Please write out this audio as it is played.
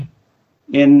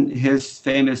In his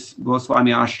famous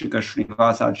Goswami Ashtaka,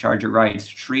 Srinivasacharya writes,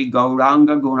 Shri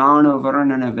Gauranga Gunana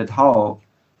Varnana Vidhao,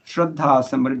 Shraddha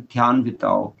Samridhyan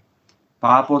Vitao,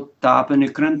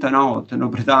 Papottapanikrantanao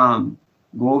Tanubhridam,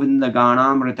 Govinda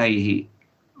Ganam Rataihi,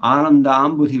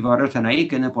 Anandam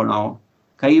Buddhivaratanaikanapunao,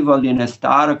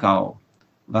 Kaivalyanestarakao,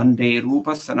 Vande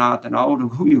Rupa Sanatanao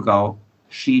Rughuyugao,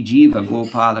 Shri Jiva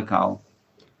Gopalakao.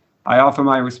 I offer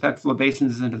my respectful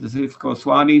obeisances unto the 6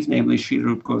 Goswamis, namely Sri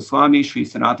Rupa Goswami, Sri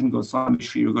Sanatan Goswami,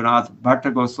 Sri Raghunath Bhatta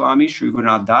Goswami, Sri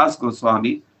Raghunath Das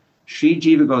Goswami, Sri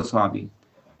Jiva Goswami,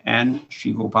 and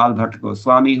Sri Gopal Bhatta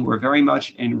Goswami, who were very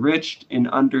much enriched in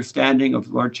understanding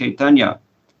of Lord Chaitanya,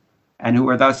 and who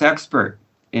are thus expert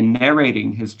in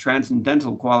narrating his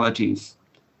transcendental qualities.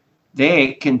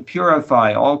 They can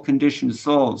purify all conditioned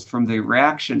souls from the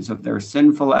reactions of their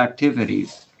sinful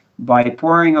activities by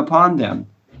pouring upon them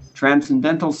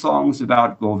transcendental songs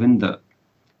about Govinda.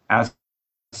 As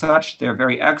such, they're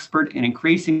very expert in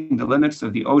increasing the limits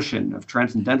of the ocean of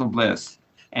transcendental bliss,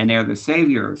 and they are the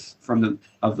saviors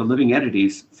of the living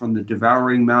entities from the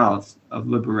devouring mouths of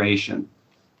liberation.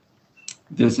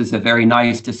 This is a very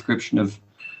nice description of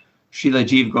Srila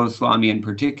Jiva Goswami in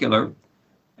particular,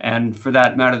 and for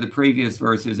that matter, the previous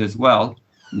verses as well.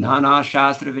 Nana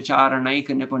Shastra Vicharanaika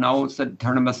Nipunao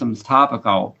Sadharma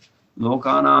Samsthapakao,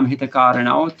 Lokanam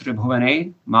Hitakaranao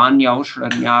Tribhuvane Manyao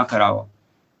Shradnyakarao,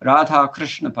 Radha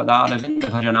Krishna Padala Vinda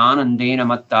Bhajananandena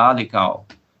Mattalikao,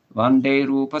 Vande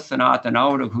Rupa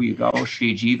Sanatanao Raghuyugao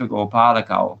Sri Jiva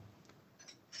Gopalakao.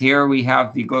 Here we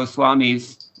have the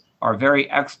Goswamis are very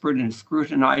expert in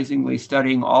scrutinizingly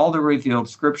studying all the revealed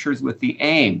scriptures with the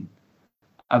aim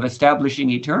of establishing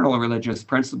eternal religious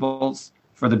principles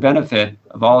for the benefit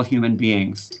of all human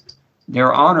beings.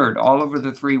 They're honored all over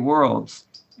the 3 worlds,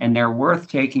 and they're worth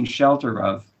taking shelter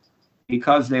of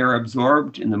because they are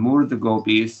absorbed in the mood of the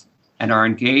gopis and are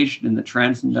engaged in the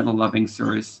transcendental loving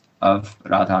service of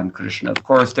Radha and Krishna. Of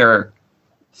course, there are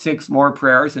 6 more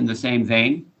prayers in the same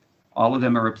vein. All of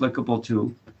them are applicable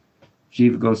to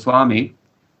Jiva Goswami,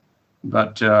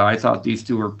 but I thought these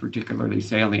 2 were particularly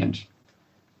salient.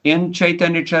 In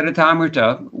Chaitanya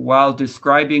Charitamrita, while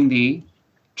describing the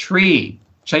tree,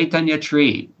 Chaitanya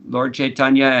tree, Lord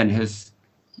Chaitanya and his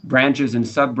branches and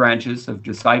sub-branches of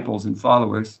disciples and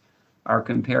followers are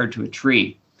compared to a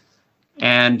tree.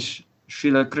 And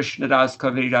Srila Krishnadas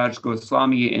Kaviraj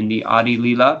Goswami in the Adi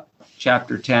Leela,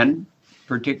 chapter 10,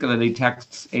 particularly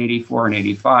texts 84 and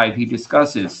 85, he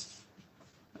discusses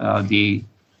the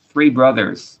 3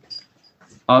 brothers.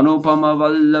 Anupama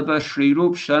Vallabha Shri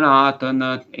Rup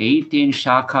Sanatana 18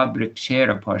 Shakha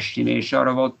Brikshera Pashtine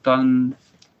Sharavotan.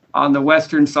 On the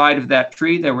western side of that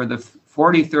tree, there were the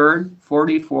 43rd,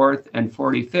 44th, and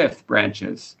 45th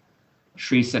branches,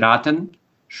 Sri Sanatan,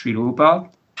 Sri Rupa,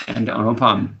 and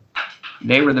Anupam.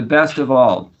 They were the best of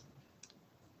all.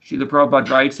 Srila Prabhupada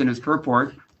writes in his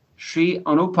purport, Sri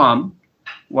Anupam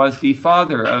was the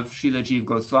father of Srila Jiva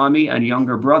Goswami and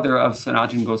younger brother of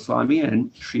Sanatan Goswami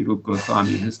and Sri Rupa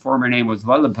Goswami. His former name was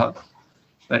Vallabha,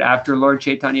 but after Lord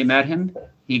Chaitanya met him,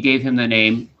 he gave him the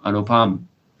name Anupam.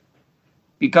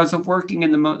 Because of working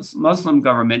in the Muslim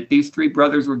government, these 3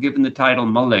 brothers were given the title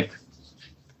Malik.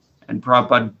 And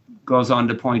Prabhupada goes on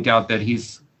to point out that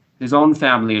his own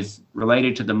family is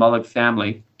related to the Malik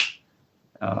family,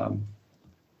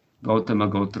 Gautama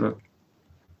Gotra.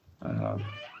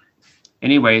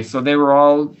 Anyway, so they were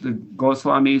all, the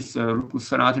Goswamis, Rupa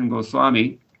Sanatan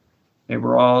Goswami, they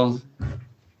were all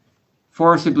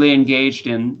forcibly engaged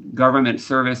in government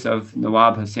service of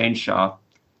Nawab Hussain Shah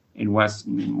in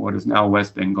what is now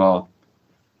West Bengal.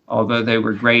 Although they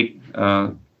were great,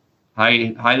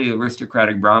 highly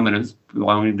aristocratic Brahmanas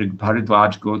belonging to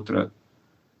Bharadwaj Gotra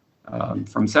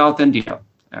from South India,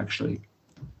 actually.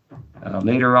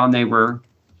 Later on, they were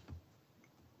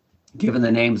given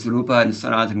the names Rupa and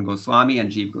Sanatan Goswami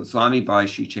and Jiva Goswami by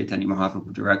Sri Chaitanya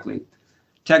Mahaprabhu directly.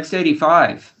 Text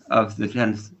 85 of the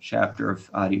 10th chapter of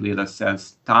Adi Leela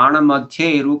says, Tana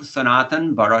Madhye Rupa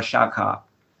Sanatan Barashakha,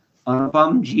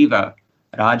 Anupam Jiva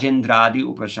Rajendradi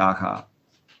Upashakha.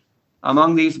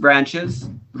 Among these branches,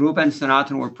 Rupa and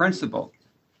Sanatan were principal.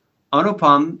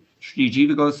 Anupam, Sri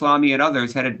Jiva Goswami, and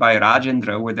others headed by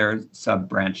Rajendra were their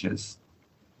sub-branches.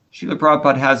 Srila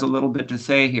Prabhupada has a little bit to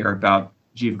say here about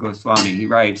Jiva Goswami. He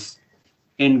writes,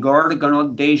 in Gaur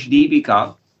Ganodesh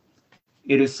Deepika,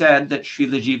 it is said that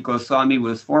Srila Jiva Goswami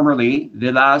was formerly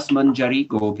Vilas Manjari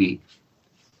Gopi.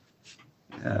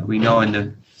 We know in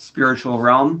the spiritual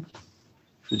realm,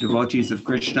 the devotees of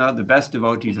Krishna, the best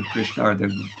devotees of Krishna are the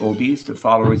gopis, the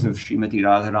followers of Srimati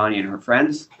Radharani and her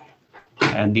friends.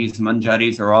 And these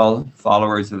manjaris are all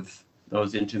followers of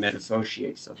those intimate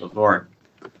associates of the Lord.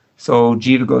 So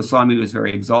Jiva Goswami was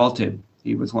very exalted.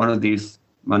 He was one of these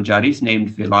Manjaris named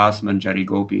Vilas Manjari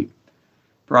Gopi.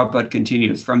 Prabhupada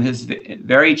continues, from his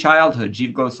very childhood,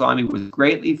 Jiva Goswami was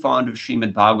greatly fond of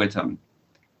Srimad Bhagavatam.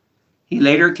 He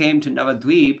later came to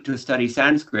Navadvip to study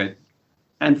Sanskrit,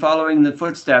 and following the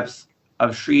footsteps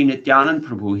of Sri Nityanand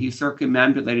Prabhu, he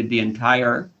circumambulated the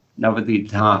entire Navadvip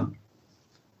Dham.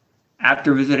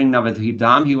 After visiting Navadvip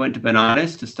Dham, he went to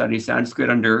Benares to study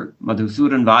Sanskrit under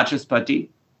Madhusudan Vachaspati.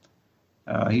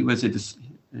 He was a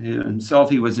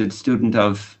student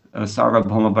of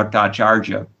Sarvabhauma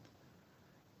Bhattacharya.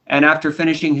 And after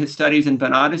finishing his studies in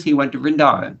Benares, he went to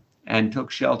Vrindavan and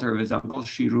took shelter of his uncles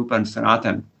Sri Rupa and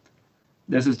Sanatan.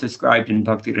 This is described in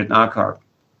Bhakti Ratnakar.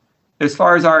 As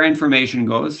far as our information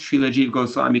goes, Srila Jiva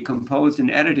Goswami composed and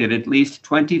edited at least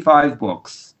 25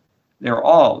 books. They're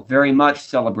all very much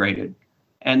celebrated,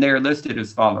 and they are listed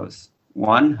as follows.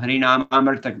 1.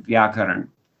 Harinamamrita Vyakaran.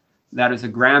 That is a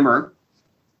grammar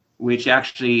which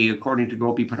actually, according to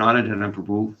Gopi Pranadhana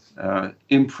Prabhu,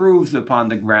 improves upon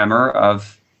the grammar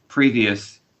of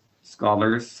previous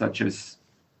scholars such as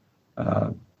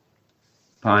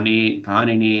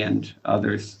Panini and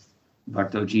others,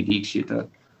 Bhartoji Dikshita.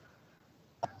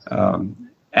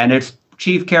 And its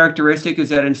chief characteristic is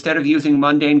that instead of using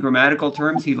mundane grammatical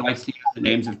terms, he likes to use the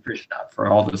names of Krishna for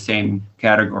all the same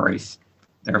categories.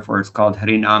 Therefore, it's called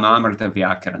Harinamamrita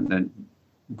Vyakaran, the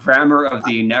grammar of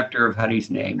the nectar of Hari's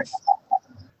names.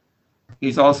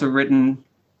 He's also written,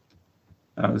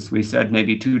 as we said,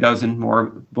 maybe 24 more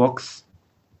books,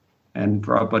 and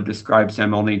Prabhupada describes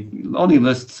them, only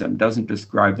lists them, doesn't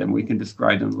describe them. We can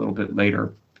describe them a little bit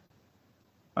later.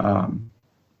 But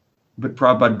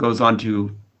Prabhupada goes on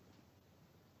to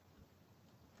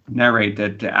narrate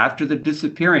that after the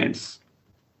disappearance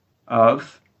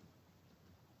of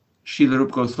Srila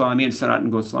Rupa Goswami and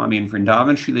Sanatan Goswami in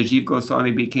Vrindavan, Srila Jiva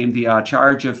Goswami became the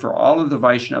Acharya for all of the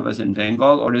Vaishnavas in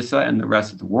Bengal, Orissa, and the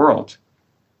rest of the world.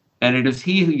 And it is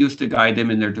he who used to guide them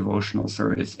in their devotional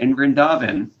service. In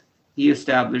Vrindavan, he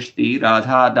established the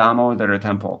Radha Damodara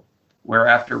Temple, where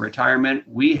after retirement,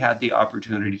 we had the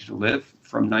opportunity to live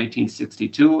from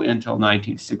 1962 until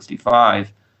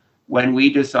 1965, when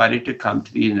we decided to come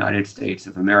to the United States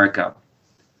of America.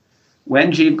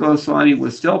 When Jiva Goswami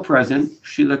was still present,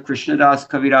 Srila Krishnadas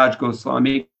Kaviraj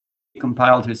Goswami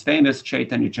compiled his famous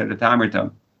Chaitanya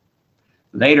Charitamrita.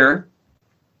 Later,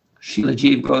 Srila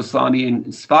Jiva Goswami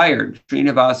inspired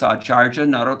Srinivasa Acharya,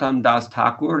 Narottam Das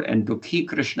Thakur, and Dukhi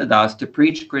Krishna Das to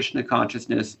preach Krishna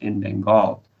consciousness in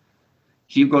Bengal.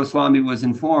 Jiva Goswami was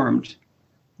informed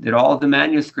that all the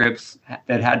manuscripts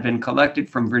that had been collected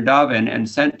from Vrindavan and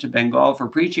sent to Bengal for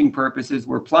preaching purposes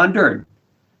were plundered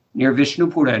near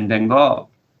Vishnupura in Bengal.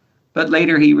 But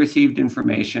later he received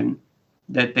information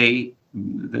that the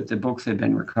books had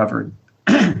been recovered.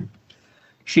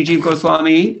 Shri Jiva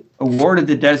Goswami awarded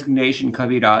the designation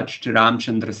Kaviraj to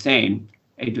Ramchandra Sen,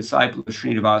 a disciple of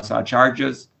Srinivasa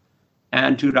Acharya's,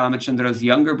 and to Ramachandra's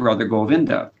younger brother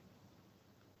Govinda.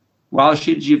 While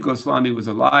Shri Jiva Goswami was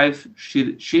alive,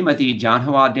 Srimati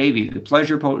Janhawa Devi, the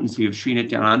pleasure potency of Sri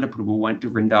Nityananda Prabhu, went to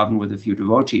Vrindavan with a few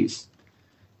devotees.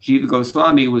 Jiva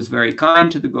Goswami was very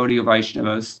kind to the Gaudiya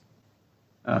Vaishnavas,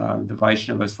 the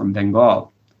Vaishnavas from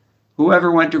Bengal.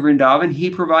 Whoever went to Vrindavan, he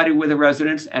provided with a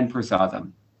residence and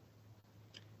prasadam.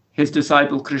 His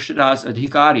disciple Krishnadas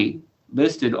Adhikari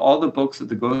listed all the books of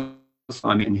the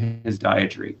Goswami in his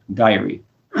diary.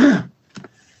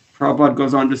 Prabhupada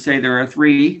goes on to say there are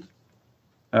 3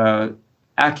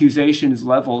 accusations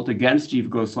leveled against Jiva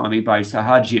Goswami by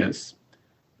Sahajiyas.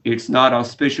 It's not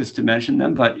auspicious to mention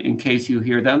them, but in case you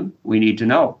hear them, we need to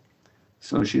know.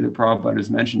 So Srila Prabhupada has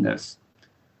mentioned this.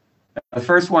 The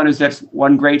first one is that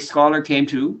one great scholar came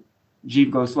to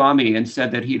Jiva Goswami and said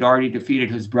that he'd already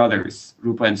defeated his brothers,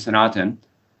 Rupa and Sanatan.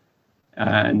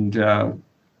 And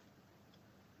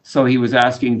so he was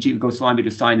asking Jiva Goswami to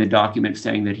sign the document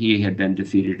saying that he had been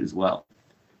defeated as well.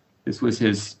 This was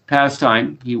his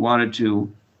pastime. He wanted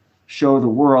to show the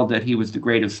world that he was the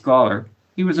greatest scholar.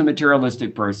 He was a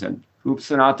materialistic person. Rupa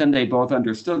Sanatan, they both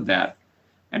understood that.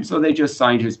 And so they just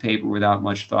signed his paper without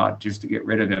much thought, just to get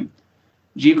rid of him.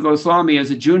 Jiva Goswami, as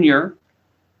a junior,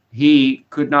 he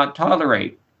could not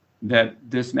tolerate that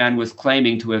this man was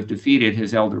claiming to have defeated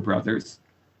his elder brothers.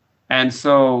 And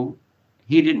so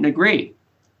he didn't agree.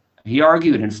 He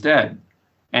argued instead,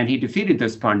 and he defeated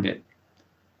this Pandit.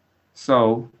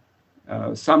 So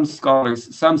some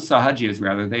scholars, some Sahajiyas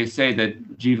rather, they say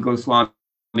that Jiva Goswami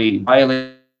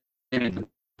violated the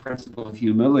principle of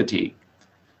humility.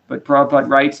 But Prabhupada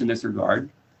writes in this regard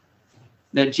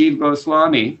that Jiva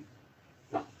Goswami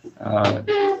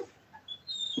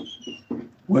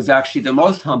was actually the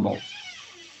most humble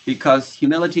because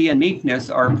humility and meekness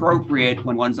are appropriate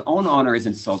when one's own honor is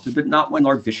insulted, but not when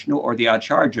Lord Vishnu or the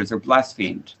acharyas are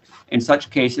blasphemed. In such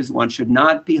cases, one should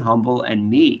not be humble and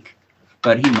meek,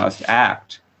 but he must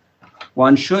act.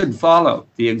 One should follow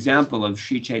the example of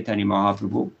Sri Chaitanya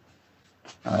Mahaprabhu.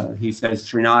 He says,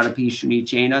 Srinadapi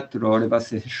Shunichena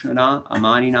Turodavasishana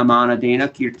Amanina Manadena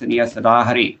Kirtaniya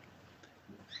Sadahari.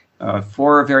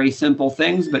 4 very simple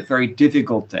things, but very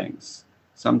difficult things.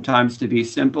 Sometimes to be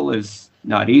simple is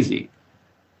not easy.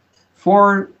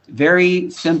 4 very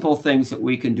simple things that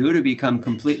we can do to become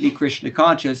completely Krishna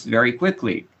conscious very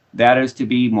quickly. That is to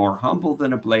be more humble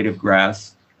than a blade of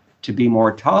grass, to be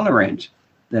more tolerant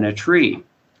than a tree,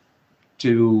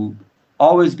 to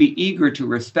always be eager to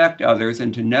respect others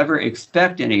and to never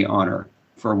expect any honor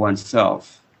for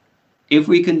oneself. If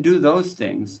we can do those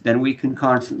things, then we can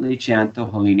constantly chant the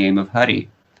holy name of Hari.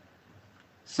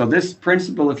 So this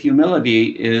principle of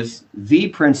humility is the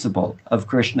principle of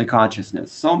Krishna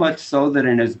consciousness, so much so that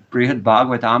in his Brihad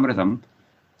Bhagavatamritam,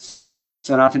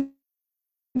 Sanatana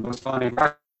Goswami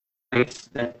writes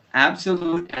that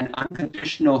absolute and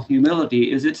unconditional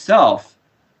humility is itself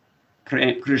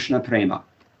Krishna Prema.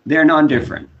 They're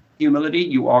non-different. Humility,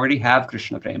 you already have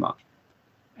Krishna Prema,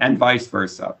 and vice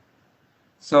versa.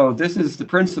 So this is the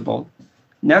principle.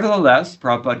 Nevertheless,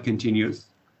 Prabhupada continues,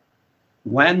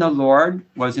 when the Lord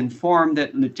was informed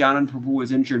that Nityananda Prabhu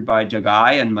was injured by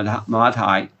Jagai and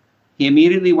Madhai, he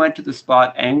immediately went to the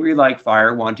spot, angry like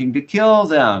fire, wanting to kill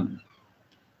them.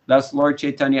 Thus, Lord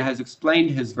Chaitanya has explained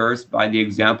his verse by the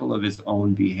example of his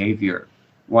own behavior.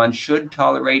 One should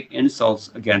tolerate insults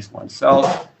against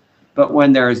oneself, but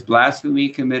when there is blasphemy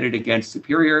committed against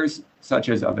superiors, such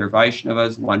as other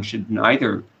Vaishnavas, one should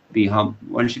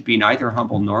be neither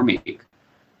humble nor meek.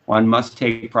 One must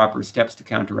take proper steps to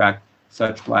counteract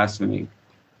such blasphemy.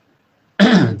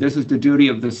 This is the duty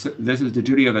of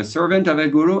a servant of a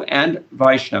guru and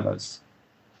Vaishnavas.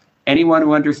 Anyone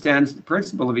who understands the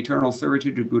principle of eternal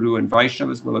servitude to Guru and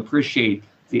Vaishnavas will appreciate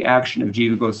the action of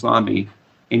Jiva Goswami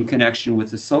in connection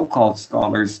with the so-called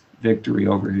scholar's victory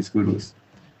over his gurus.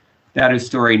 That is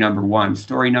story number 1.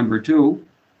 Story number 2,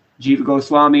 Jiva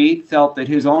Goswami felt that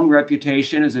his own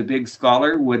reputation as a big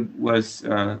scholar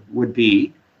would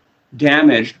be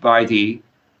damaged by the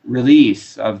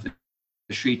release of the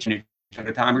Sri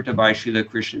Charitamrita by Srila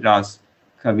Krishnadas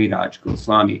Kaviraj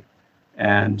Goswami.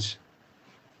 And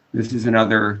this is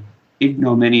another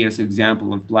ignominious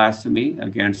example of blasphemy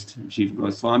against Jiva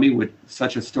Goswami.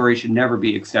 Such a story should never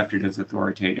be accepted as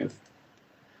authoritative.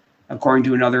 According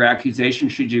to another accusation,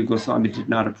 Sri Jiva Goswami did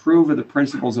not approve of the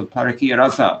principles of Parakiya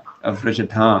Rasa of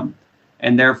Vrajatam,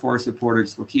 and therefore supported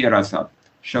Swakiya Rasa,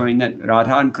 showing that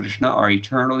Radha and Krishna are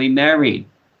eternally married.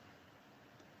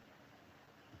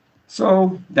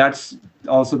 So that's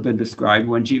also been described.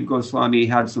 When Jiva Goswami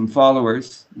had some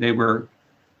followers, they were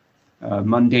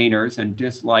mundaners and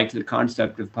disliked the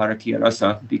concept of Parakiya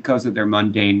Rasa because of their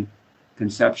mundane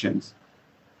conceptions.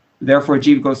 Therefore,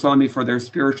 Jiva Goswami, for their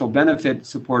spiritual benefit,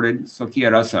 supported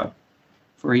Swakiya Rasa,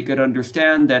 for he could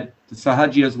understand that the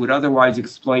Sahajiyas would otherwise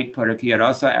exploit Parakiya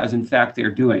Rasa, as in fact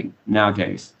they're doing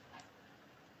nowadays.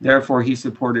 Therefore, he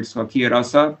supported Swakiya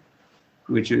Rasa,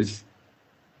 which is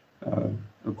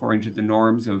according to the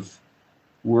norms of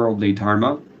worldly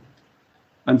dharma.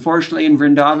 Unfortunately, in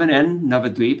Vrindavan and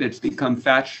Navadvip, it's become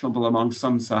fashionable among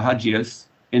some Sahajiyas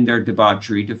in their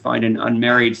debauchery to find an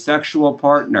unmarried sexual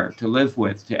partner to live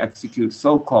with to execute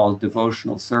so-called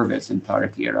devotional service in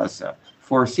Parakiya Rasa.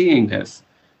 Foreseeing this,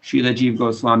 Srila Jiva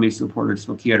Goswami supported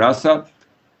Swakiya Rasa,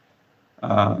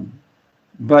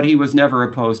 but he was never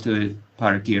opposed to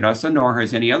Parakiya Rasa, nor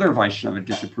has any other Vaishnava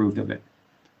disapproved of it.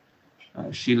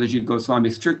 Srila Jiva Goswami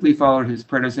strictly followed his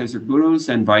predecessor gurus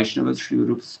and Vaishnavas, Sri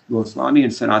Rupa Goswami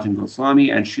and Sanatana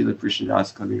Goswami, and Srila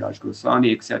Krishnadas Kaviraj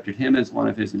Goswami accepting him as one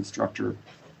of his instructor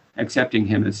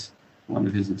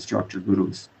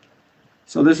gurus.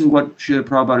 So this is what Srila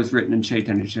Prabhupada has written in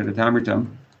Chaitanya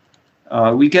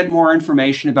Charitamrita. We get more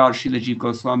information about Srila Jiva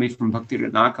Goswami from Bhakti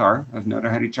Ratnakar of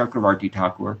Narahari Chakravarti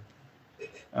Thakur.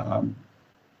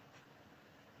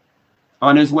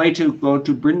 On his way to go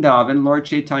to Vrindavan, Lord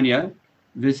Chaitanya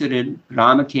visited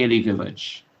Ramakeli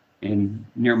village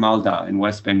near Malda in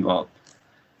West Bengal.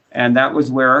 And that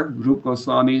was where Rupa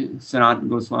Goswami, Sanatana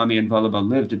Goswami, and Vallabha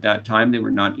lived at that time. They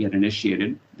were not yet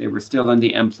initiated. They were still in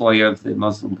the employ of the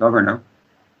Muslim governor.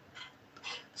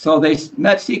 So they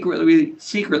met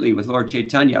secretly with Lord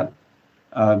Chaitanya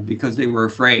because they were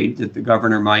afraid that the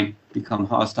governor might become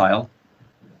hostile.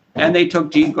 And they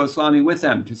took Jiva Goswami with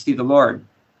them to see the Lord.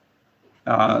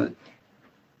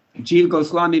 Jiva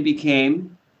Goswami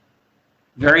became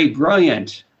very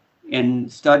brilliant in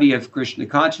study of Krishna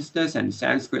consciousness and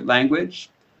Sanskrit language.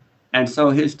 And so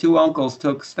his two uncles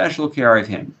took special care of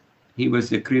him. He was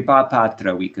the Kripa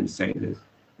Patra, we can say, the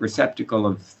receptacle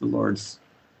of the Lord's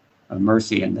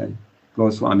mercy and the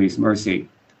Goswami's mercy.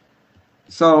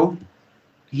 So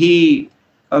he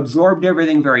absorbed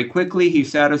everything very quickly. He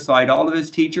satisfied all of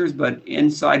his teachers, but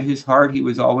inside his heart, he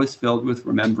was always filled with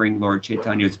remembering Lord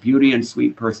Chaitanya's beauty and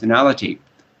sweet personality.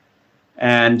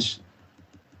 And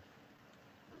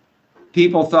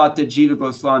people thought that Jiva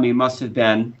Goswami must have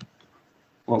been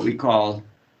what we call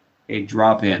a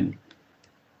drop-in.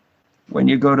 When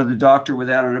you go to the doctor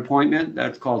without an appointment,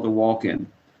 that's called a walk-in.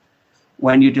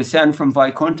 When you descend from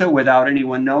Vaikuntha without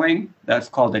anyone knowing, that's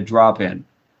called a drop-in.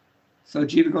 So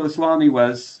Jiva Goswami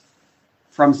was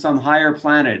from some higher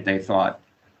planet, they thought,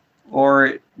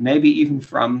 or maybe even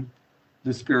from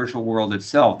the spiritual world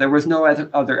itself. There was no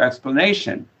other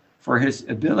explanation for his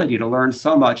ability to learn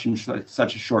so much in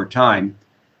such a short time.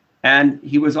 And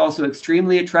he was also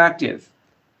extremely attractive.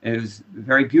 It was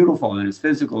very beautiful in his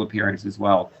physical appearance as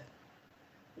well.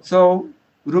 So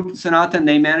Rupa Sanatan,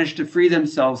 they managed to free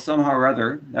themselves somehow or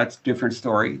other. That's a different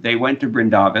story. They went to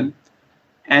Vrindavan,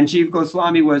 and Jiva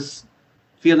Goswami was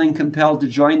feeling compelled to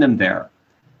join them there.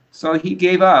 So he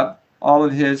gave up all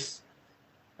of his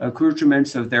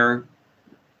accoutrements of their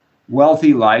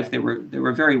wealthy life. They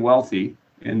were very wealthy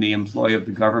in the employ of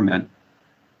the government.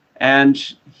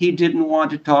 And he didn't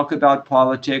want to talk about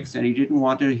politics, and he didn't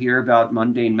want to hear about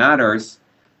mundane matters.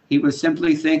 He was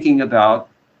simply thinking about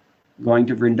going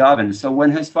to Vrindavan. So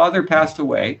when his father passed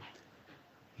away,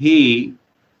 he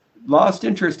lost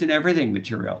interest in everything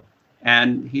material.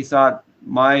 And he thought,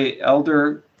 my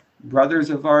elder brothers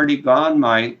have already gone,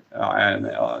 my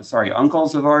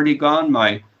uncles have already gone,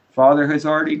 my father has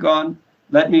already gone.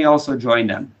 Let me also join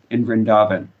them in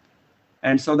Vrindavan.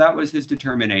 And so that was his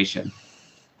determination.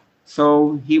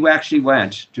 So he actually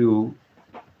went to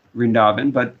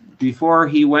Vrindavan, but before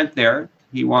he went there,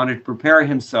 he wanted to prepare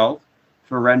himself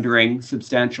for rendering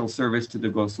substantial service to the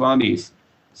Goswamis.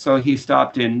 So he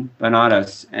stopped in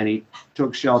Banaras and he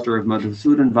took shelter of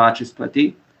Madhusudan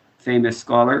Vachaspati, famous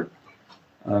scholar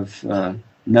of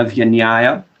Navya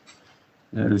Nyaya,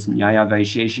 that is Nyaya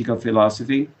Vaisheshika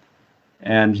philosophy.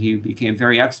 And he became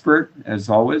very expert, as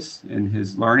always, in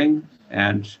his learning.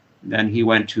 And then he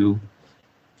went to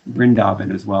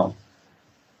Vrindavan as well.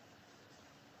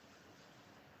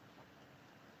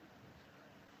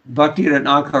 Bhakti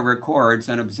Ratnaka records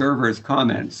and observers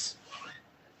comments.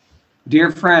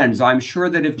 Dear friends, I'm sure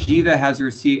that Shri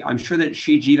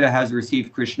Jiva has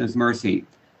received Krishna's mercy.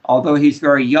 Although he's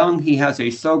very young, he has a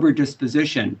sober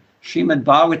disposition. Srimad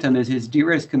Bhagavatam is his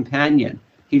dearest companion.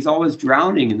 He's always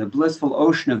drowning in the blissful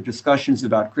ocean of discussions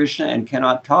about Krishna and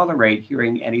cannot tolerate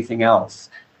hearing anything else.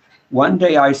 One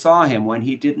day I saw him when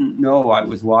he didn't know I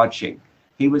was watching.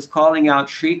 He was calling out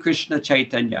Sri Krishna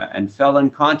Chaitanya and fell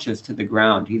unconscious to the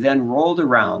ground. He then rolled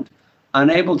around,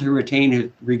 unable to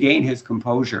regain his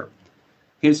composure.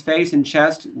 His face and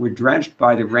chest were drenched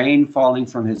by the rain falling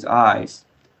from his eyes.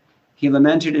 He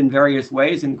lamented in various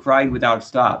ways and cried without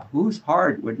stop. Whose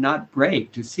heart would not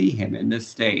break to see him in this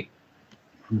state?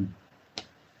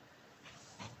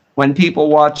 When people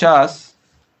watch us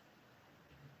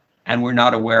and we're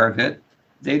not aware of it,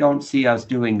 they don't see us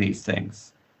doing these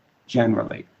things.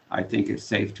 Generally, I think it's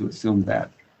safe to assume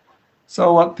that.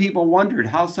 So people wondered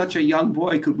how such a young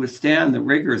boy could withstand the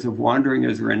rigors of wandering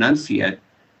as a renunciate,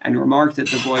 and remarked that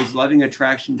the boy's loving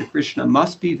attraction to Krishna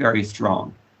must be very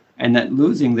strong, and that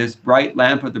losing this bright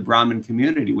lamp of the Brahmin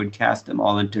community would cast them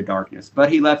all into darkness.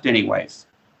 But he left anyways.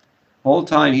 Whole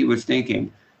time he was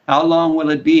thinking, how long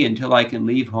will it be until I can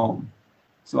leave home?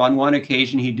 So on one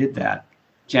occasion he did that,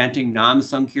 chanting Nam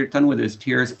Sankirtan with his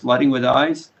tears flooding with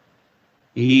eyes.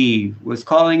 He was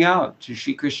calling out to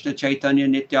Sri Krishna Chaitanya,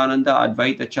 Nityananda,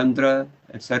 Advaita Chandra,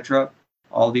 etc.,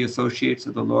 all the associates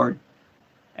of the Lord.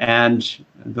 And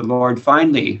the Lord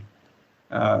finally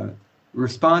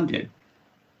responded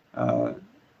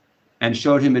and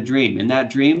showed him a dream. In that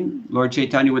dream, Lord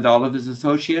Chaitanya with all of his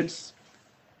associates,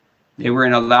 they were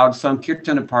in a loud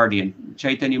Sankirtana party, and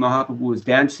Chaitanya Mahaprabhu was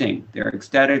dancing. Their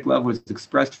ecstatic love was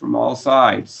expressed from all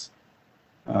sides.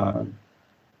 And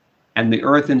the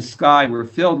earth and sky were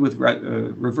filled with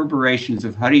reverberations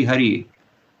of Hari Hari.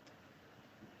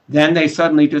 Then they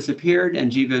suddenly disappeared,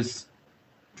 and Jiva's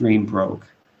dream broke.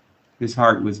 His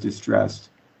heart was distressed.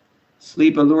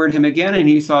 Sleep allured him again, and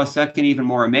he saw a second, even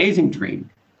more amazing dream.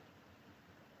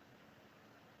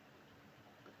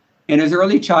 In his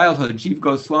early childhood, Jiva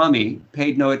Goswami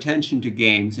paid no attention to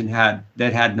games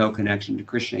that had no connection to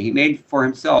Krishna. He made for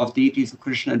himself deities of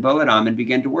Krishna and Balaram and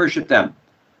began to worship them.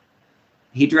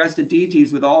 He dressed the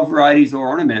deities with all varieties of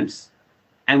ornaments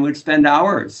and would spend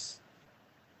hours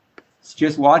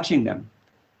just watching them.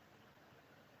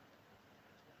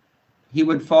 He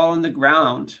would fall on the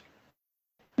ground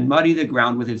and muddy the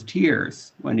ground with his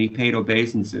tears when he paid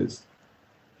obeisances.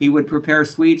 He would prepare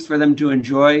sweets for them to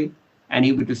enjoy, and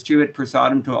he would distribute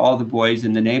prasadam to all the boys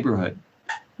in the neighborhood.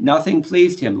 Nothing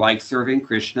pleased him like serving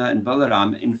Krishna and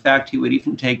Balaram. In fact, he would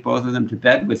even take both of them to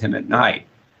bed with him at night.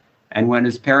 And when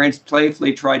his parents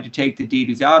playfully tried to take the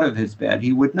deities out of his bed,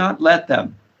 he would not let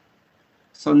them.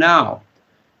 So now,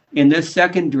 in this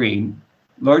second dream,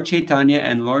 Lord Chaitanya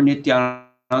and Lord Nityananda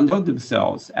showed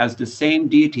themselves as the same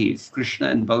deities, Krishna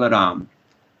and Balaram,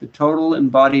 the total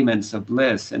embodiments of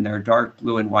bliss in their dark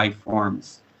blue and white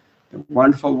forms. The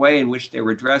wonderful way in which they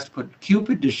were dressed put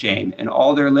Cupid to shame, and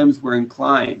all their limbs were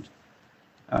inclined.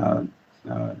 And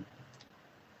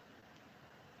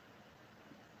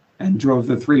drove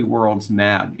the three worlds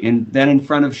mad. Then in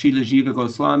front of Srila Jiva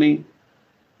Goswami,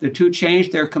 the two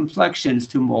changed their complexions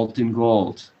to molten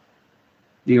gold.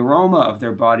 The aroma of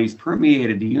their bodies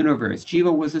permeated the universe.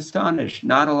 Jiva was astonished,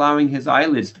 not allowing his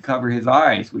eyelids to cover his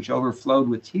eyes, which overflowed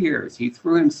with tears. He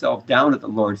threw himself down at the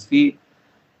Lord's feet,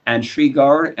 and Sri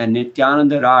Gaur and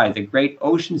Nityananda Rai, the great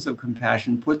oceans of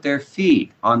compassion, put their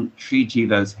feet on Sri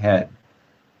Jiva's head.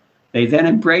 They then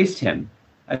embraced him,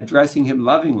 addressing him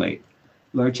lovingly.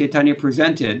 Lord Chaitanya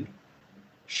presented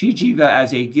Sri Jiva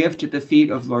as a gift at the feet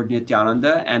of Lord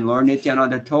Nityananda, and Lord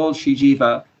Nityananda told Sri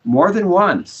Jiva more than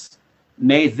once,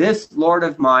 "May this Lord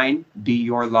of mine be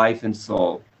your life and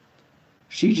soul."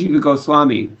 Sri Jiva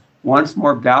Goswami once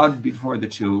more bowed before the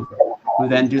two, who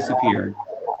then disappeared,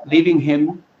 leaving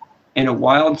him in a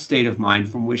wild state of mind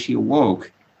from which he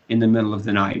awoke in the middle of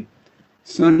the night.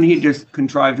 Soon he just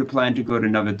contrived a plan to go to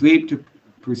Navadvip to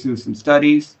pursue some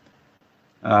studies.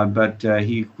 But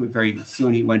he very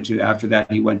soon he went to, after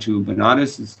that, he went to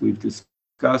Banaras, as we've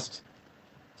discussed.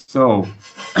 So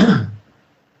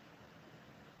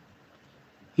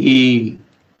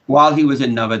while he was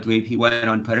in Navadvip, he went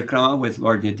on parikrama with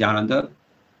Lord Nityananda,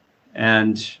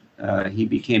 and he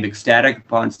became ecstatic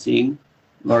upon seeing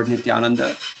Lord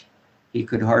Nityananda. He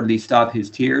could hardly stop his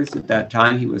tears at that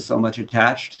time. He was so much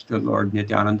attached to Lord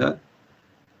Nityananda.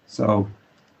 So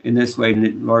in this way,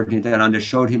 Lord Nityananda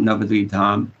showed him Navadvip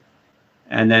Dham,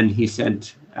 and then he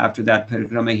sent, after that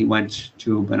parikrama, he went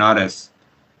to Banaras.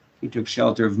 He took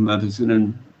shelter of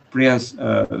Madhusudan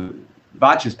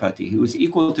Vachaspati. He was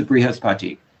equal to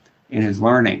Brihaspati in his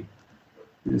learning.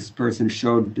 This person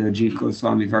showed Jiva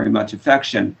Goswami very much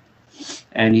affection,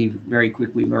 and he very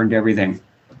quickly learned everything.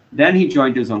 Then he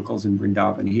joined his uncles in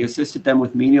Vrindavan. He assisted them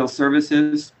with menial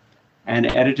services and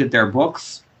edited their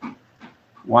books.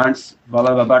 Once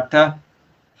Vallabha Bhatta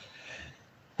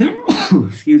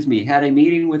had a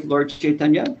meeting with Lord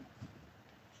Chaitanya,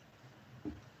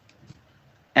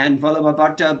 and Vallabha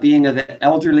Bhatta, being an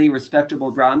elderly,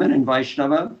 respectable Brahmin and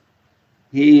Vaishnava,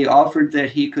 he offered that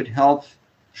he could help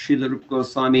Srila Rupa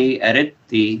Goswami edit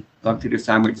the Bhakti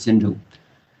Rasamrita Sindhu.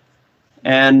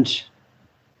 And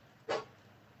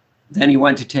then he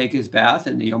went to take his bath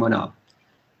in the Yamuna.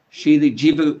 Srila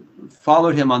Jiva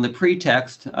followed him on the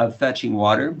pretext of fetching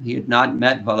water. He had not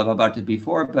met Vallabha Bhatta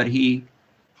before, but he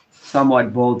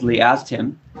somewhat boldly asked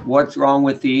him, "What's wrong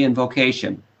with the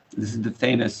invocation?" This is the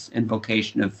famous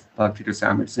invocation of Bhakti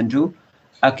Rasamrita Sindhu,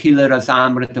 Akhila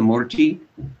Rasamrita Murti,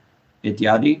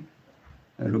 Ityadi.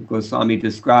 Rupa Goswami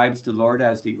describes the Lord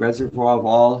as the reservoir of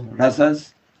all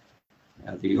rasas,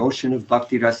 the ocean of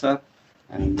Bhakti Rasa,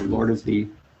 and the Lord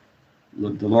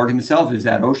himself is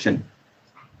that ocean.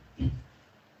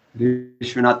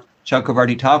 Vishwanath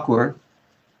Chakravarti Thakur,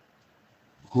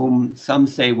 whom some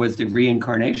say was the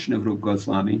reincarnation of Rupa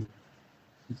Goswami,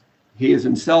 he is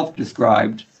himself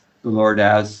described the Lord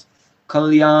as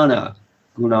Kalyana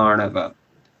Gunarnava,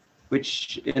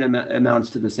 which amounts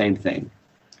to the same thing.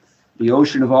 The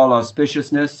ocean of all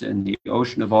auspiciousness and the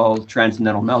ocean of all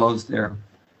transcendental mellows, they're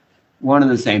one and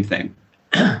the same thing.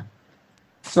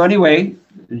 So anyway,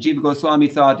 Jiva Goswami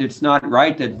thought it's not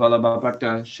right that Vallabha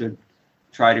Bhatta should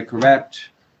try to correct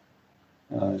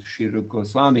Sri Rupa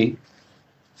Goswami.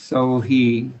 So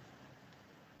he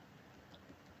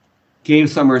gave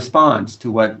some response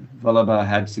to what Vallabha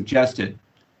had suggested.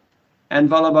 And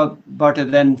Vallabha Bhatta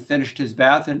then finished his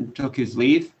bath and took his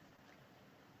leave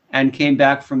and came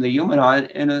back from the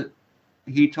Yamuna, and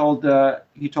he told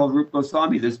Rupa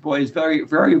Goswami, "This boy is very,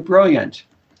 very brilliant,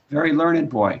 very learned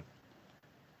boy."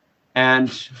 And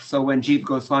so when Jiva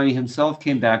Goswami himself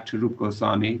came back to Rupa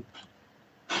Goswami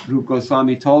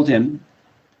told him,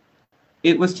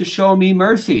 "It was to show me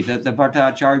mercy that the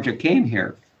Bhattacharya came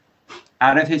here.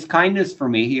 Out of his kindness for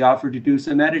me, he offered to do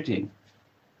some editing.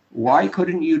 Why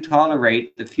couldn't you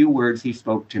tolerate the few words he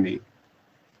spoke to me?"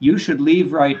 You should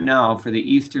leave right now for the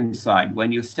eastern side.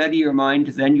 When you steady your mind,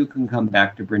 then you can come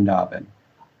back to Vrindavan.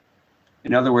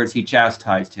 In other words, he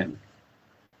chastised him.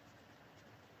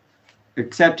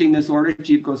 Accepting this order,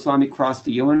 Jiva Goswami crossed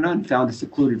the Yamuna and found a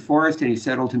secluded forest, and he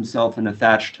settled himself in a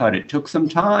thatched hut. It took some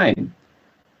time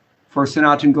for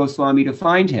Sanatana Goswami to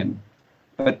find him,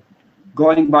 but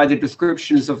going by the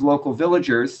descriptions of local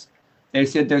villagers, they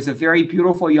said there's a very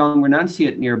beautiful young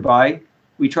renunciate nearby.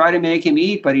 We try to make him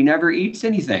eat, but he never eats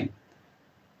anything.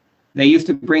 They used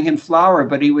to bring him flour,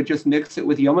 but he would just mix it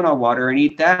with Yamuna water and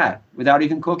eat that without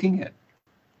even cooking it.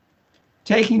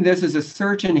 Taking this as a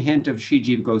certain hint of Sri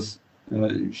Jiva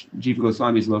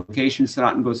Goswami's location,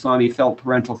 Sanatana Goswami felt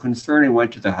parental concern and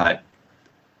went to the hut.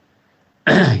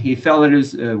 He fell at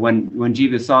his, when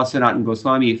Jiva saw Sanatana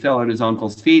Goswami, he fell at his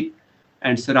uncle's feet,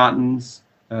 and Sanatana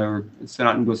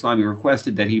Goswami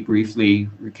requested that he briefly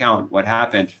recount what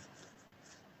happened.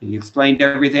 He explained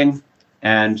everything,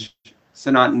 and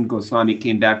Sanatana Goswami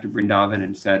came back to Vrindavan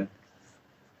and said,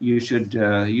 "You should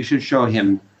show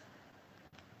him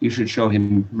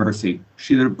mercy."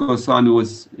 Srila Goswami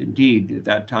was indeed at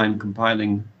that time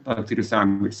compiling Bhakti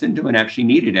Rasamrita Sindhu and actually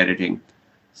needed editing.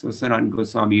 So Sanatana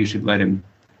Goswami, you should let him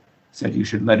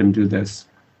do this.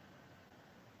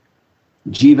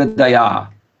 Jiva Daya,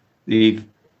 the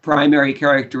primary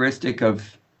characteristic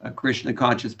of a Krishna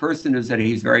conscious person is that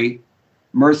he's very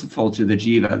merciful to the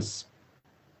jivas.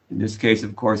 In this case,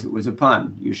 of course, it was a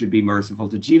pun. You should be merciful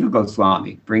to Jiva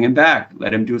Goswami. Bring him back.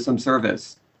 Let him do some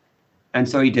service. And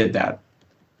so he did that.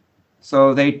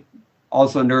 So they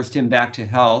also nursed him back to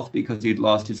health because he'd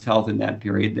lost his health in that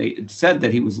period. They said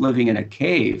that he was living in a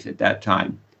cave at that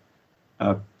time,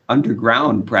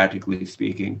 underground, practically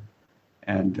speaking,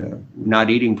 and not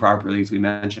eating properly, as we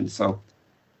mentioned. So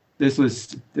this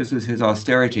was his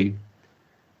austerity.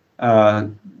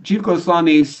 Jiva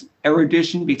Goswami's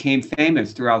erudition became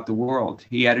famous throughout the world.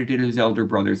 He edited his elder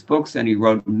brother's books, and he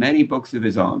wrote many books of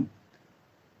his own.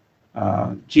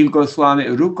 Rupa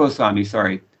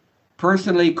Goswami,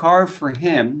 personally carved for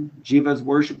him Jiva's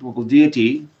worshipable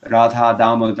deity, Radha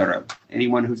Damodara.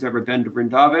 Anyone who's ever been to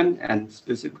Vrindavan, and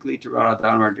specifically to Radha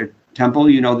Damodara temple,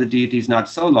 you know the deity is not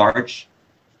so large.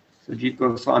 So Jiva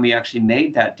Goswami actually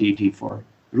made that deity for,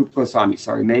 Rupa Goswami,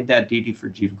 made that deity for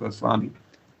Jiva Goswami.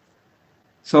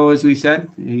 So as we said,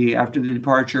 after the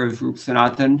departure of Rupa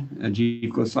Sanatan,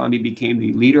 Jiva Goswami became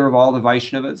the leader of all the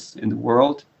Vaishnavas in the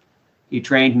world. He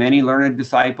trained many learned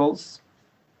disciples.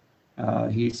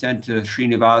 He sent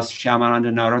Srinivas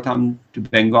Shyamananda Narottam to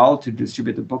Bengal to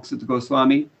distribute the books of the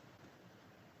Goswami.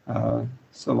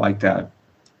 So like that.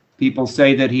 People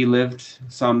say that he lived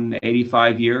some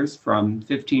 85 years from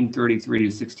 1533 to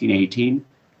 1618.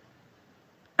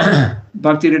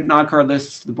 Bhakti Ratnakar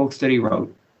lists the books that he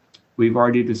wrote. We've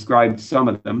already described some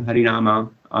of them. Harinama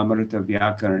Amrita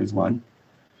Vyakaran is one.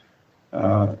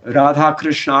 Radha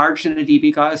Krishna Archana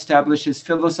Deepika establishes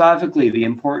philosophically the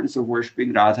importance of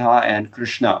worshipping Radha and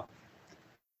Krishna.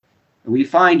 We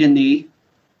find even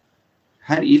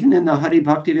in the Hari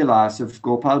Bhakti Vilas of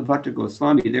Gopal Bhatta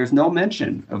Goswami, there's no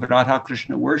mention of Radha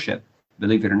Krishna worship,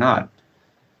 believe it or not.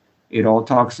 It all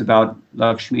talks about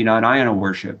Lakshmi Narayana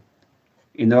worship.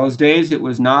 In those days, it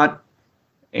was not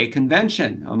a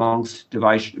convention amongst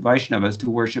Vaishnavas to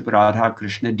worship Radha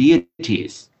Krishna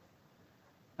deities.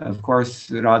 Of course,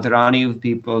 Radharani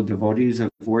people, devotees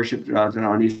have worshipped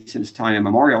Radharani since time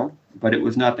immemorial, but it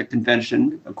was not the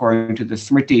convention, according to the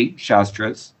Smriti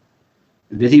Shastras.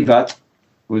 Vidhivat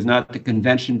was not the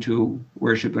convention to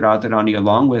worship Radharani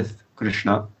along with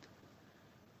Krishna.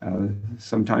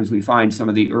 Sometimes we find some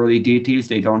of the early deities,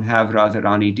 they don't have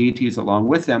Radharani deities along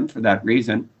with them for that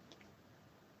reason.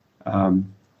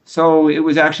 So it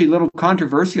was actually a little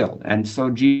controversial, and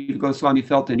so Jiva Goswami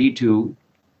felt the need to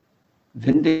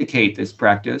vindicate this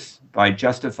practice by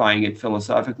justifying it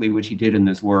philosophically, which he did in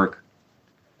this work.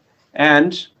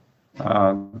 And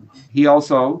he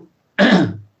also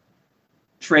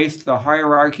traced the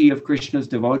hierarchy of Krishna's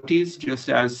devotees, just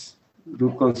as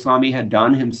Rupa Goswami had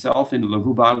done himself in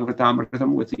Laghu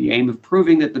Bhagavatamritam, with the aim of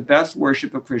proving that the best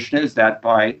worship of Krishna is that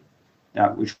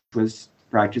which was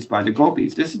practiced by the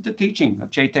gopis. This is the teaching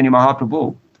of Chaitanya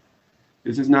Mahaprabhu.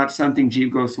 This is not something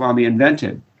Jiva Goswami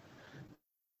invented.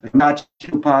 Chaitanya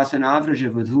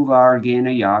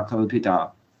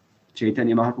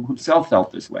Mahaprabhu himself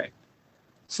felt this way.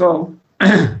 So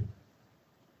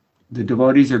the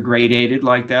devotees are gradated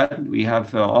like that. We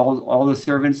have all the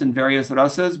servants in various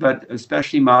rasas, but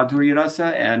especially Madhurya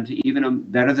rasa, and even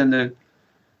better than the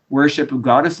worship of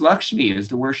goddess Lakshmi is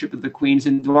the worship of the queens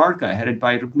in Dwarka, headed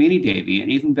by Rukmini Devi, and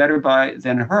even better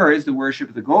than her is the worship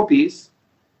of the gopis.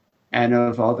 And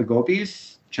of all the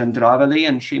gopis, Chandravali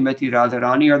and Srimati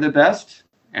Radharani are the best,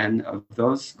 and of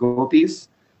those gopis,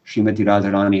 Srimati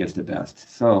Radharani is the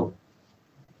best. So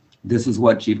this is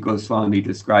what Jiva Goswami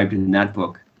described in that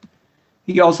book.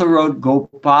 He also wrote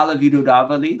Gopala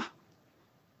Vidudavali.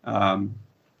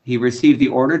 He received the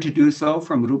order to do so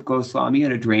from Rupa Goswami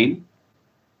in a dream,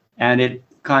 and it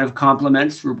kind of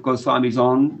complements Rupa Goswami's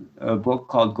own book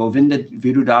called Govinda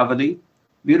Vidudavali.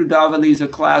 Vidudavali is a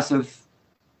class of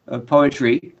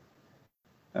poetry,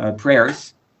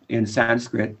 prayers in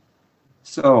Sanskrit.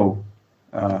 So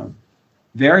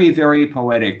very, very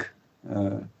poetic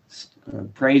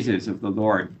praises of the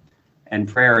Lord and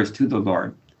prayers to the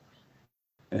Lord.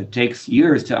 It takes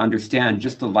years to understand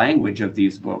just the language of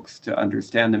these books. To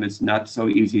understand them is not so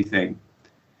easy thing.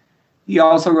 He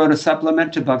also wrote a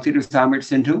supplement to Bhakti Rasamrita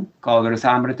Sindhu called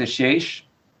Rasamrita Shesh.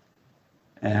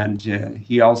 And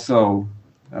he also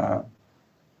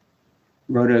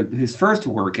wrote his first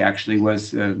work actually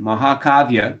was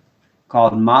Mahakavya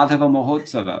called Madhava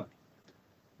Mahotsava.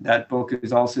 That book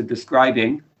is also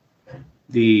describing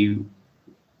the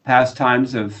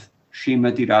pastimes of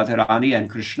Srimati Radharani and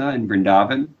Krishna in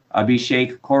Vrindavan,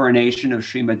 Abhishek, coronation of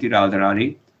Srimati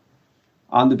Radharani,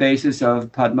 on the basis of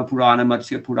Padma Purana,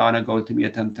 Matsya Purana,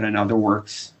 Gautamiya Tantra, and other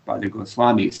works by the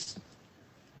Goswamis.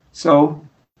 So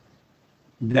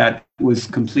that was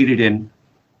completed in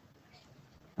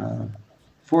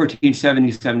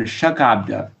 1477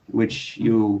 Shakabda, which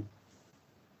you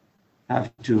have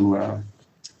to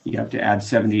add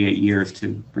 78 years to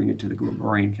bring it to the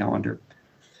Gregorian calendar.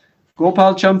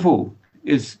 Gopal Champu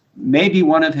is maybe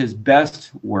one of his best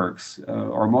works,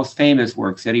 or most famous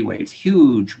works anyway. It's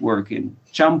huge work in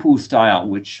Champu style,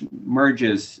 which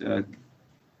merges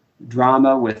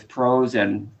drama with prose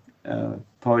and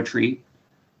poetry,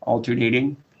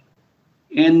 alternating.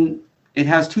 It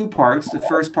has two parts. The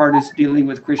first part is dealing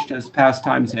with Krishna's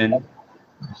pastimes in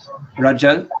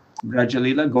Brajalila,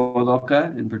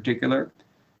 Goloka in particular.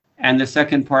 And the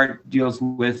second part deals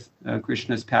with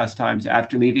Krishna's pastimes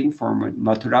after leaving for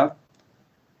Mathura.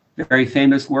 Very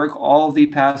famous work. All the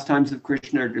pastimes of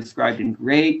Krishna are described in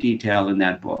great detail in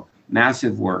that book.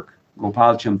 Massive work.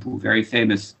 Gopal Champu, very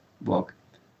famous book.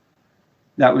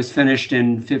 That was finished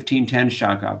in 1510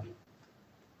 Shaka.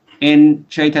 In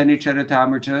Chaitanya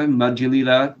Charitamrita,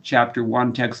 Madhya-lila, chapter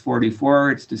 1, text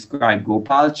 44, it's described,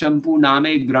 Gopal Champu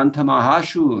name grantha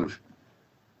mahashur,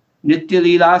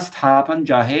 Nitya-lila sthapan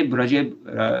jahe braje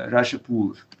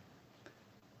rashapur.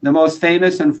 The most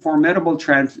famous and formidable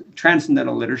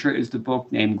transcendental literature is the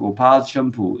book named Gopal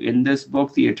Champu. In this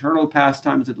book, the eternal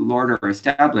pastimes of the Lord are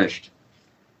established,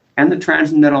 and the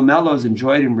transcendental mellows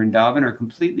enjoyed in Vrindavan are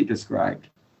completely described.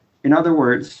 In other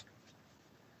words,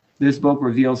 this book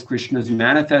reveals Krishna's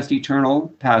manifest eternal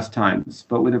pastimes,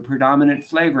 but with a predominant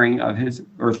flavoring of his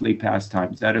earthly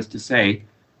pastimes. That is to say,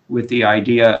 with the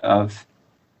idea of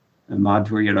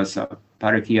Madhurya Rasa,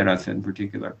 Parakiya Rasa in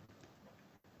particular.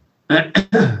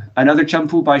 Another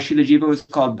Champu by Srila Jiva is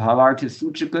called Bhavartha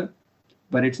Suchaka,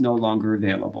 but it's no longer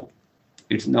available.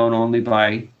 It's known only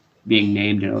by being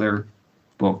named in other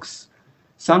books.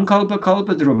 Sankalpa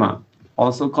Kalpadruma,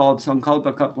 also called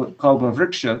Sankalpa Kalpa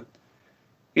Vriksha,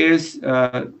 is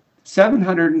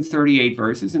 738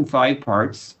 verses in 5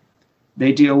 parts.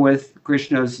 They deal with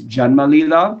Krishna's Janma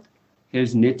Lila,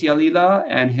 his Nitya Lila,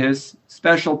 and his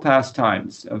special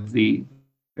pastimes of the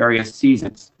various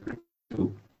seasons,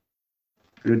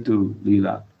 Ritu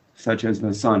Lila, such as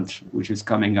Vasant, which is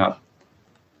coming up.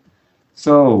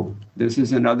 So this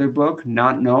is another book,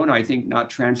 not known, I think not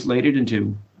translated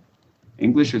into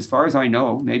English as far as I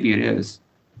know, maybe it is.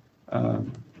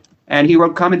 And he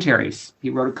wrote commentaries. He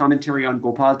wrote a commentary on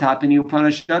Gopal Tapani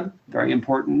Upanishad, very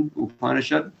important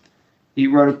Upanishad. He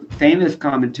wrote a famous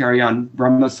commentary on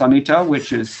Brahma Samhita,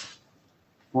 which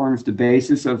forms the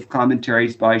basis of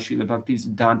commentaries by Srila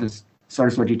Bhaktisiddhanta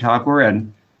Saraswati Thakur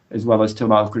and as well as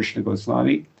Tamal Krishna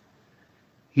Goswami.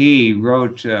 He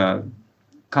wrote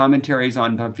commentaries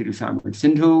on Bhakti Rasamrita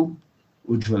Sindhu,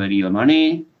 Ujjvala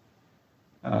Nilamani.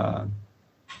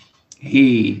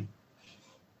 He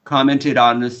commented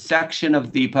on a section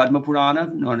of the Padma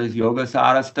Purana known as Yoga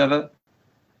Sarastava,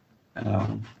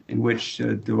 in which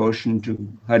devotion to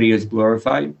Hari is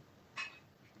glorified.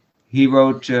 He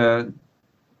wrote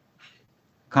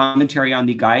commentary on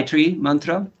the Gayatri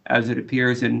mantra as it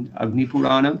appears in Agni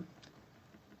Purana,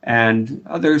 and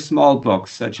other small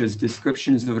books such as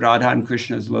descriptions of Radha and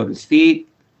Krishna's lotus feet,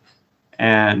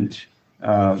 and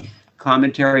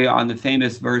commentary on the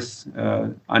famous verse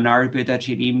Anarpita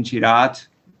Chirim Chirat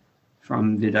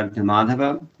from Vidagdha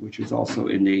Madhava, which is also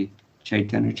in the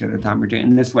Chaitanya Charitamrita.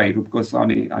 In this way,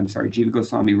 Jiva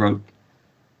Goswami wrote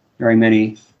very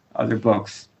many other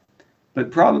books.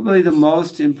 But probably the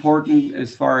most important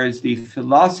as far as the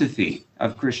philosophy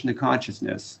of Krishna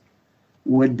consciousness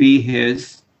would be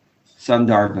his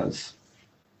Sandarbhas.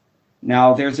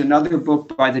 Now, there's another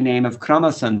book by the name of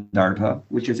Krama Sandarbha,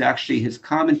 which is actually his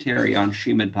commentary on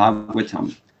Srimad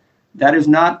Bhagavatam. That is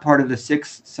not part of the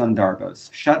 6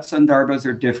 Sandarbhas. Shat Sandarbhas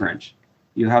are different.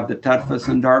 You have the Tattva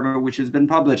Sandarbha, which has been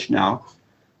published now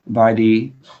by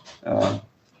the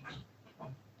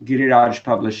Giriraj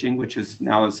Publishing, which is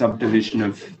now a subdivision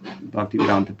of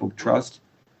Bhaktivedanta Book Trust.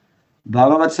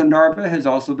 Bhagavat Sandarbha has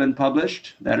also been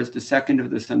published. That is the second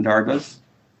of the Sandarbhas.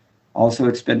 Also,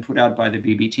 it's been put out by the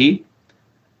BBT.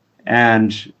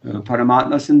 And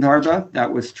Paramatma Sandarbha,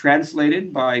 that was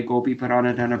translated by Gopi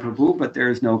Paranadhana Prabhu, but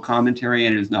there is no commentary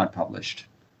and it is not published.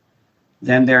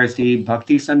 Then there's the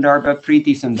Bhakti Sandarbha,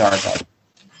 Priti Sandarbha.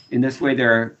 In this way,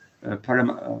 there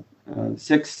are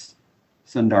 6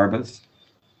 Sandarbhas.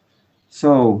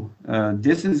 So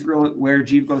this is where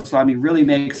Jiva Goswami really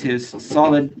makes his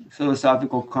solid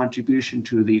philosophical contribution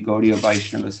to the Gaudiya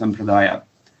Vaishnava Sampradaya.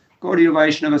 Gaudiya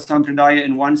Vaishnava Sampradaya,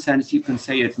 in one sense, you can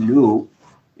say it's new,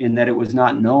 in that it was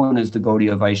not known as the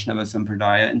Gaudiya Vaishnava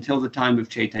Sampradaya until the time of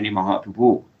Chaitanya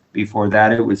Mahaprabhu. Before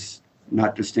that, it was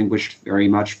not distinguished very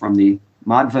much from the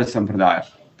Madhva Sampradaya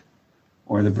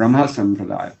or the Brahma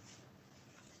Sampradaya.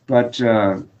 But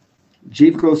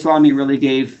Jiva Goswami really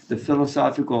gave the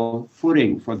philosophical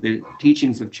footing for the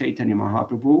teachings of Chaitanya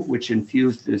Mahaprabhu, which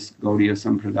infused this Gaudiya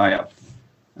Sampradaya.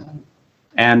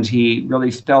 And he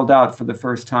really spelled out for the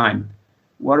first time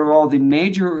what are all the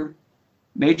major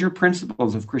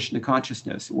principles of Krishna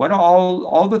consciousness. What are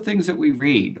all the things that we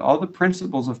read, all the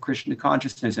principles of Krishna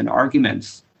consciousness and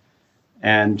arguments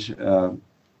and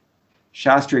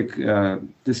Shastric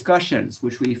discussions,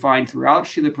 which we find throughout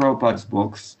Srila Prabhupada's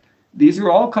books. These are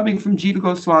all coming from Jiva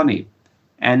Goswami,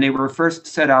 and they were first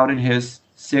set out in his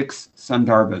 6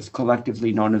 Sandarbhas,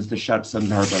 collectively known as the Shat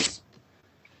Sandarbhas.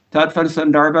 Tattva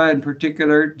Sandarbha in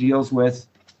particular deals with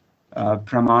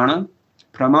pramana.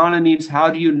 Pramana means how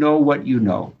do you know what you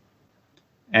know?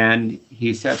 And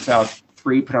he sets out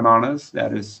 3 pramanas,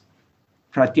 that is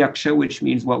pratyaksha, which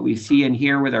means what we see and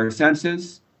hear with our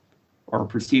senses, or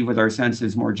perceive with our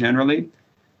senses more generally.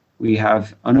 We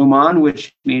have anuman,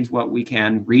 which means what we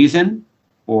can reason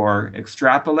or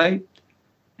extrapolate.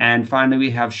 And finally, we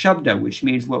have shabda, which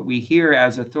means what we hear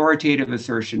as authoritative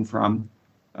assertion from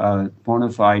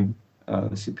bona fide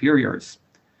superiors.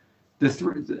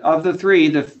 Of the 3,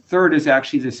 the third is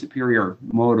actually the superior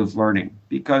mode of learning,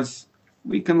 because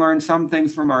we can learn some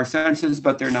things from our senses,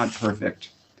 but they're not perfect.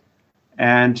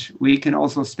 And we can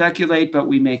also speculate, but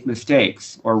we make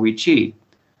mistakes or we cheat.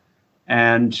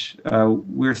 And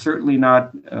we're certainly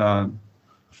not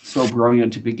so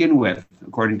brilliant to begin with,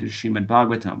 according to Srimad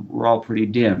Bhagavatam. We're all pretty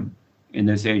dim in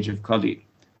this age of Kali.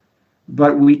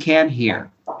 But we can hear,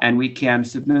 and we can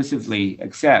submissively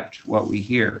accept what we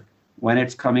hear when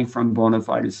it's coming from bona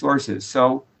fide sources.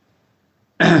 So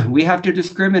we have to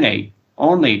discriminate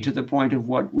only to the point of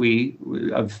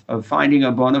of finding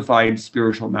a bona fide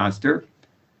spiritual master.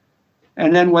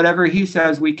 And then whatever he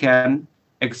says, we can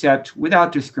accept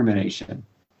without discrimination.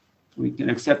 We can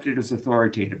accept it as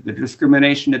authoritative. The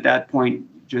discrimination at that point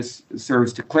just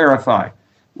serves to clarify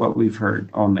what we've heard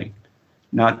only,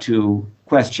 not to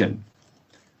question.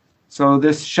 So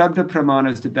this Shabda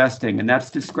Pramana is the best thing, and that's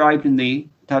described in the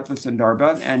Tattva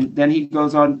Sandarbha. And then he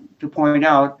goes on to point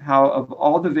out how of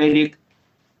all the Vedic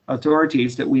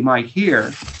authorities that we might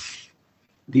hear,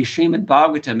 the Srimad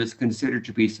Bhagavatam is considered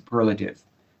to be superlative.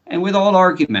 And with all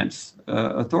arguments,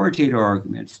 authoritative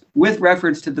arguments, with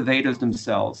reference to the Vedas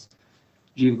themselves,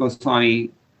 Jiva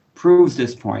Goswami proves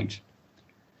this point.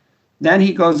 Then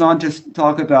he goes on to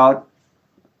talk about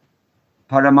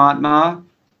Paramatma,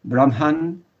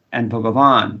 Brahman, and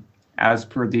Bhagavan. As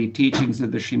per the teachings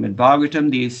of the Srimad Bhagavatam,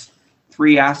 these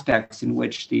 3 aspects in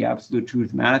which the Absolute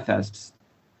Truth manifests,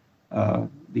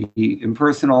 the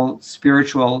impersonal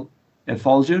spiritual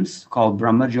effulgence called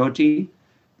Brahma Jyoti,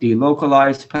 the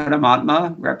localized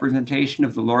Paramatma, representation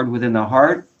of the Lord within the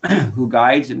heart, who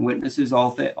guides and witnesses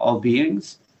all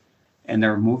beings and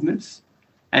their movements.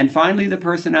 And finally, the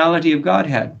personality of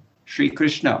Godhead, Sri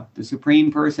Krishna, the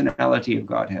supreme personality of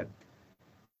Godhead.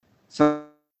 So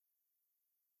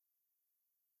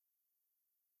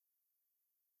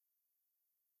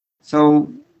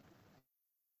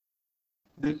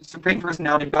the supreme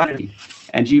personality of Godhead,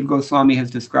 and Jiva Goswami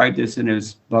has described this in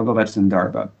his Bhagavat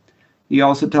Sandarbha. He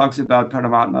also talks about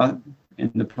Paramatma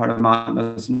in the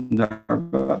Paramatma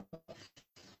Sandarbha.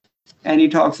 And he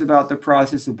talks about the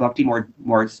process of bhakti more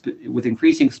with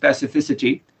increasing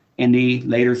specificity in the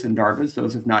later Sandarbhas.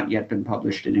 Those have not yet been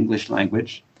published in English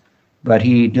language. But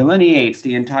he delineates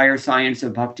the entire science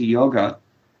of Bhakti Yoga,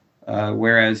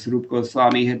 whereas Rupa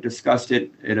Goswami had discussed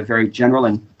it in a very general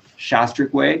and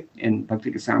shastric way in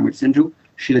Bhakti Rasamrita Sindhu.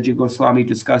 Srila Goswami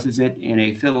discusses it in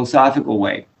a philosophical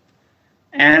way.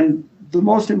 And the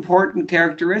most important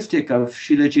characteristic of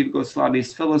Srila Jiva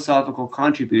Goswami's philosophical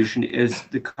contribution is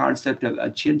the concept of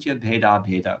achintya bheda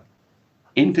bheda,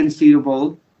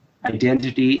 inconceivable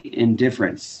identity in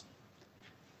difference.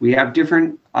 We have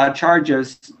different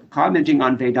acharyas commenting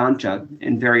on Vedanta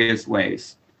in various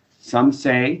ways. Some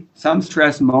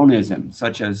stress monism,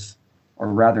 such as, or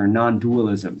rather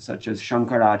non-dualism, such as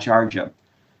Shankaracharya,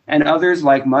 and others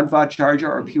like Madhvacharya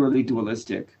are purely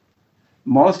dualistic.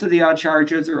 Most of the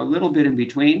acharyas are a little bit in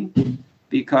between,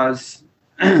 because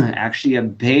actually a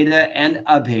bheda and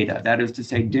abheda, that is to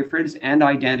say difference and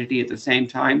identity at the same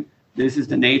time, this is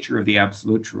the nature of the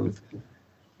absolute truth.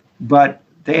 But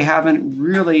they haven't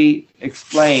really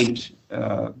explained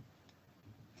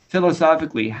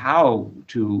philosophically how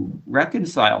to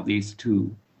reconcile these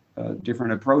two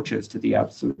different approaches to the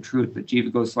absolute truth. But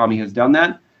Jiva Goswami has done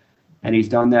that, and he's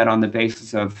done that on the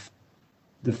basis of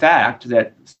the fact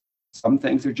that some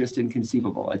things are just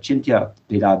inconceivable. Achintya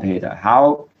bheda bheda.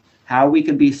 How we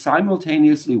can be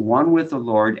simultaneously one with the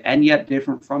Lord and yet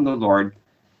different from the Lord.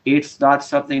 It's not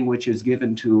something which is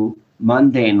given to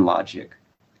mundane logic.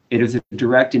 It is a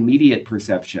direct, immediate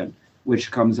perception, which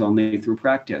comes only through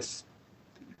practice.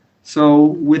 So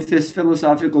with this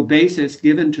philosophical basis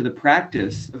given to the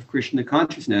practice of Krishna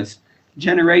consciousness,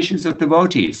 generations of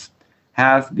devotees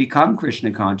have become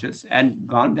Krishna conscious and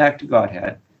gone back to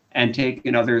Godhead and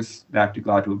taken others back to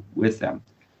God with them.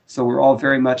 So we're all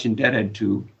very much indebted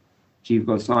to Jiva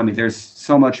Goswami. There's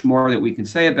so much more that we can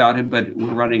say about him, but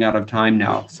we're running out of time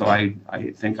now. So I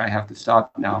think I have to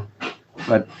stop now.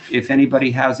 But if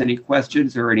anybody has any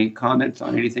questions or any comments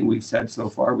on anything we've said so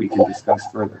far, we can discuss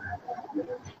further.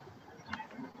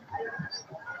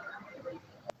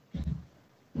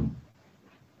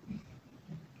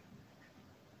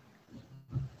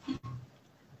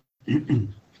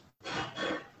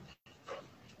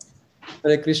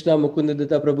 Hare Krishna, Mukunda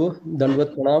Datta Prabhu,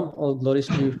 Dandvat Pranam, all glories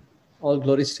to you, all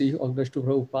glories to you, all glories to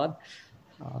Prabhupada.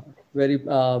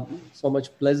 So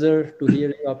much pleasure to hear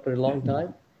you after a long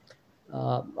time.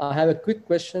 I have a quick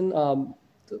question.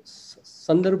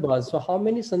 Sandarbhas. So how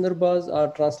many Sandarbhas are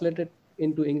translated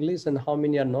into English and how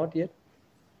many are not yet?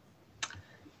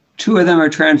 2 of them are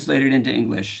translated into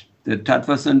English, the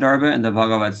Tattva Sandarbha and the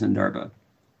Bhagavad Sandarbha.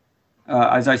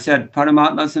 As I said,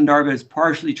 Paramatma Sandarbha is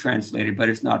partially translated, but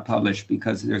it's not published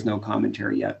because there's no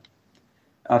commentary yet.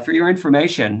 For your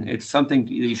information, it's something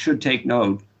you should take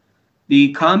note.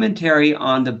 The commentary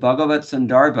on the Bhagavad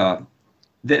Sandarbha,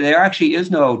 there actually is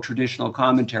no traditional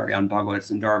commentary on Bhagavad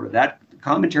Sandarbha. That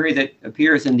commentary that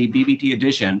appears in the BBT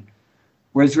edition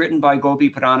was written by Gopi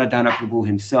Pranadhana Prabhu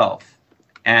himself.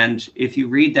 And if you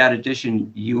read that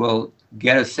edition, you will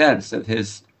get a sense of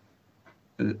his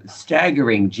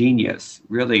staggering genius,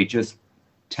 really just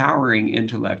towering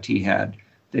intellect he had,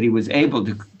 that he was able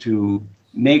to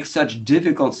make such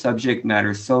difficult subject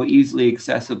matter so easily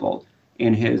accessible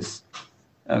in his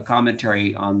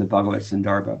commentary on the Bhagavad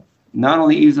Sandarbha. Not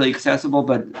only easily accessible,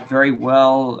 but very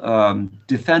well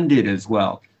defended as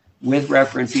well, with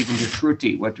reference even to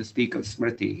Shruti, what to speak of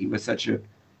Smriti. He was such a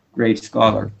great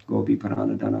scholar, Gopi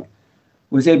Pranadhana,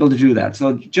 was able to do that.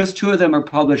 So just 2 of them are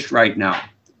published right now.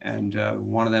 And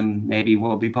one of them maybe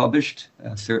will be published,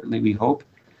 certainly we hope,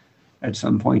 at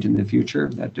some point in the future.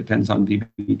 That depends on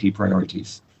BBT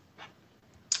priorities.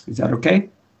 Is that okay?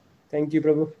 Thank you,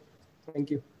 Prabhu. Thank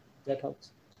you. That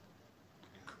helps.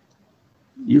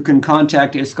 You can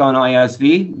contact ISKCON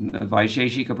ISV.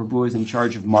 Vaisheshika Prabhu is in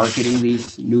charge of marketing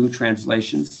these new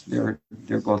translations. They're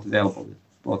both available,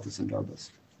 both the Sandarbhas.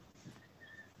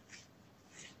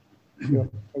 Sure.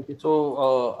 Thank you.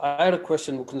 So I had a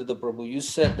question, Mukunda Prabhu. You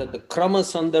said that the Krama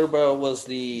Sandarbha was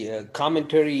the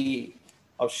commentary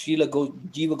of Srila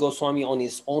Jiva Goswami on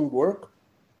his own work?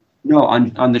 No,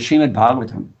 on the Srimad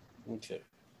Bhagavatam. Okay.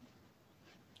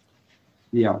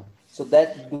 Yeah. So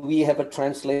do we have a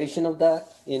translation of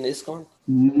that in ISKCON?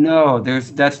 No,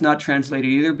 that's not translated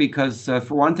either because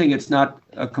for one thing, it's not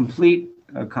a complete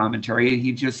commentary.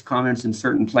 He just comments in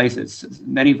certain places.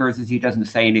 Many verses he doesn't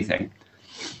say anything.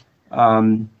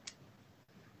 No,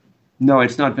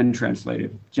 it's not been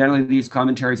translated. Generally, these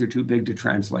commentaries are too big to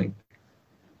translate.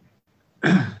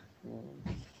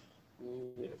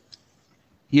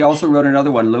 He also wrote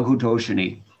another one, Laghu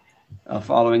Toshini,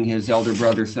 following his elder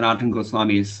brother Sanatana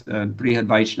Goswami's Brihad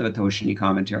Vaishnava Toshini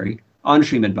commentary on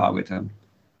Srimad Bhagavatam.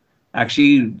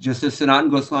 Actually, just as Sanatana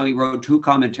Goswami wrote 2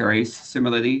 commentaries,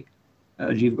 similarly,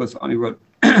 Jiva Goswami wrote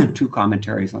two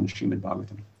commentaries on Srimad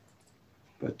Bhagavatam.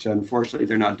 But unfortunately,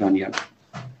 they're not done yet.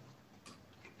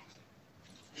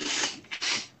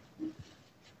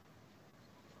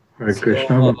 Hare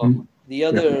Krishna. The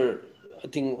other, I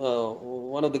think,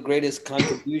 one of the greatest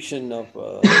contribution of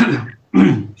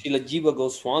Srila Jiva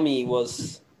Goswami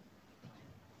was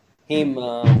him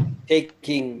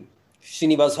taking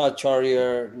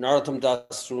Srinivasacharya, Narottam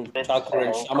Das Thakur,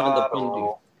 and Shyamananda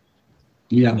Pandit.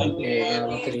 Yeah.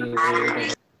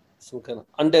 Some kind of,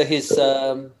 under his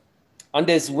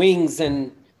wings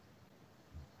and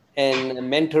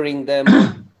mentoring them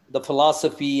the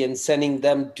philosophy and sending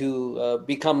them to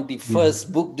become the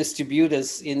first book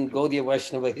distributors in Gaudiya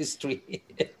Vaishnava history.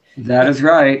 That is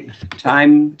right.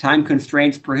 Time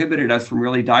constraints prohibited us from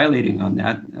really dilating on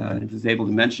that. I was able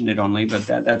to mention it only, but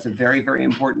that's a very, very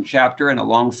important chapter and a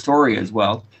long story as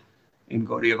well in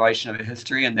Gaudiya Vaishnava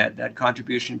history, and that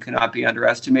contribution cannot be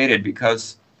underestimated,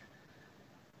 because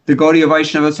the Gaudiya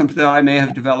Vaishnava Sampradaya may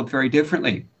have developed very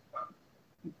differently,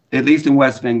 at least in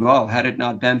West Bengal, had it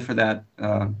not been for that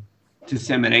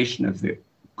dissemination of the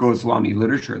Goswami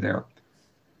literature there.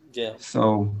 Yeah.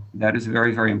 So that is a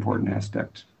very, very important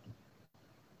aspect.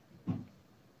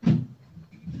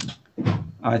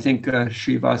 I think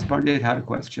Srivas Pandit had a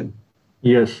question.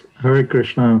 Yes, Hare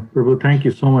Krishna. Prabhu, thank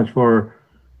you so much for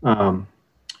the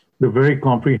very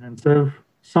comprehensive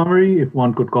summary, if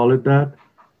one could call it that.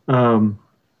 A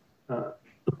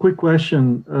quick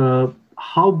question.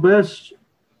 How best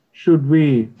should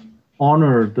we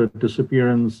honor the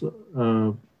disappearance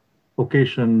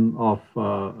occasion of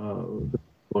the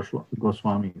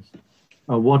Goswamis?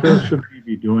 What else should we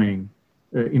be doing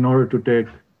in order to take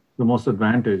the most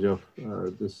advantage of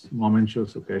this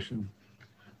momentous occasion?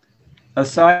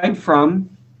 Aside from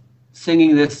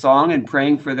singing this song and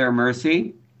praying for their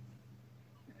mercy,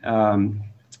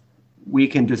 we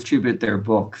can distribute their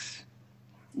books,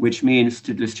 which means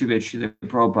to distribute Srila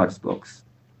Prabhupada's books.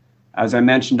 As I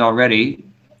mentioned already,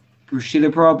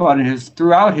 Srila Prabhupada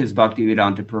throughout his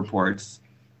Bhaktivedanta purports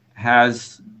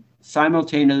has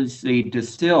simultaneously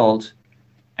distilled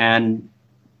and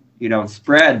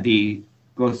spread the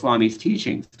Goswami's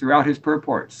teachings throughout his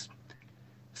purports.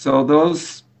 So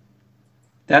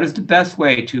that is the best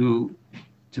way to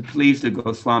please the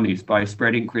Goswamis, by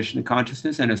spreading Krishna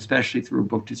consciousness, and especially through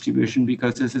book distribution,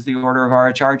 because this is the order of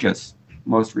our acharyas.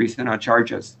 Most recent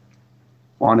acharyas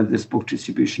wanted this book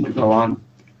distribution to go on.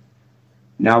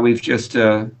 Now we've just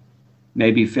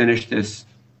maybe finished this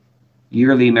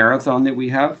yearly marathon that we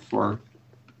have for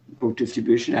book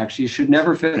distribution. Actually, it should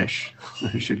never finish.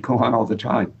 It should go on all the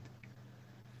time.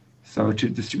 So to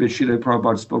distribute Srila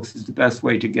Prabhupada's books is the best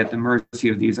way to get the mercy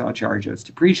of these acharyas,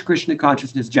 to preach Krishna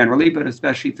consciousness generally, but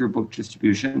especially through book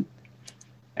distribution.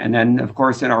 And then, of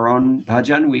course, in our own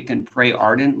bhajan, we can pray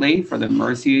ardently for the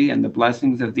mercy and the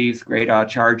blessings of these great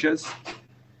acharyas.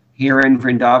 Here in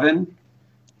Vrindavan,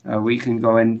 we can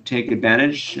go and take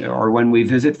advantage, or when we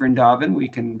visit Vrindavan, we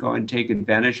can go and take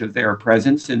advantage of their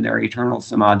presence in their eternal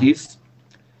samadhis.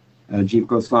 Jiva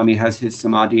Goswami has his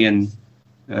samadhi in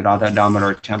Radha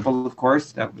Damodar temple, of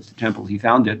course. That was the temple he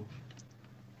founded.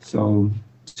 So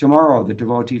tomorrow, the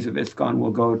devotees of ISKCON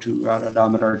will go to Radha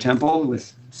Damodar temple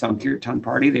with Sankirtan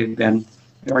party. They've been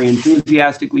very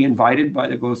enthusiastically invited by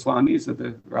the Goswamis of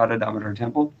the Radha Damodar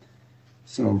temple.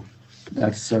 So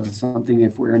that's something,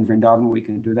 if we're in Vrindavan, we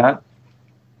can do that.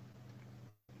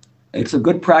 It's a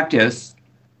good practice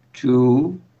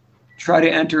to try to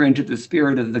enter into the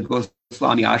spirit of the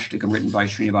Goswami Ashtakam written by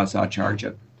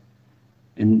Srinivasacharya.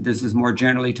 And this is more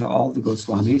generally to all the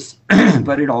Goswamis,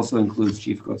 but it also includes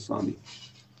Chief Goswami.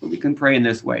 So we can pray in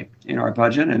this way in our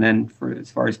bhajan, and then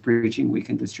as far as preaching, we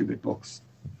can distribute books.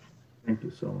 Thank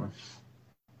you so much.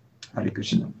 Hare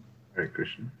Krishna. Hare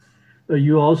Krishna.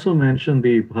 You also mentioned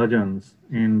the bhajans,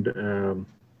 and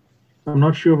I'm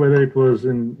not sure whether it was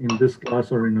in this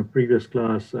class or in a previous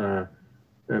class. I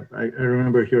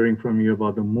remember hearing from you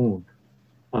about the mood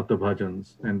of the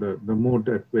bhajans and the mood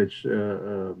at which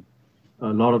a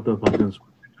lot of the bhajans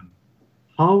were written.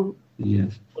 How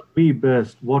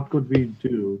what could we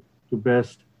do to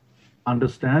best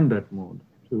understand that mood,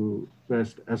 to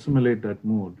best assimilate that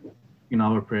mood in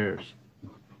our prayers?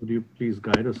 Would you please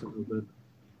guide us a little bit?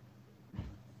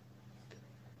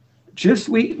 Just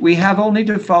we have only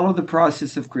to follow the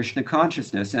process of Krishna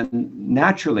consciousness, and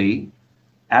naturally,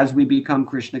 as we become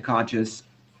Krishna conscious,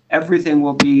 everything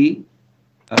will be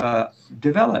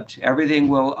developed. Everything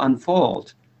will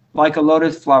unfold like a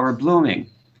lotus flower blooming.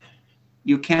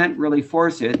 You can't really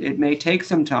force it. It may take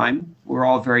some time. We're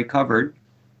all very covered.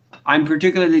 I'm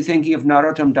particularly thinking of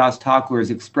Narottam Das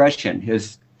Thakur's expression,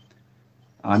 his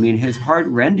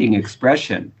heart-rending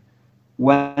expression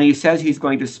when he says he's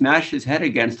going to smash his head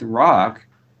against the rock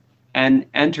and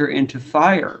enter into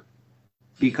fire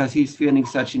because he's feeling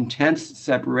such intense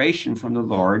separation from the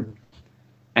Lord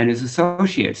and his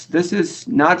associates. This is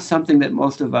not something that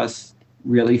most of us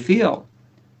really feel,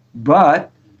 but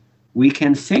we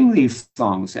can sing these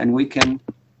songs, and we can,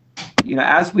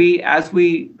 as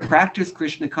we practice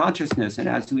Krishna consciousness and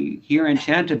as we hear and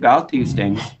chant about these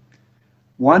things,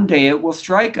 one day it will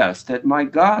strike us that, my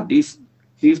God, these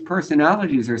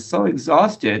personalities are so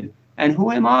exhausted, and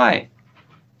who am I?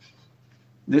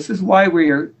 This is why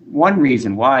one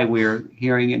reason why we're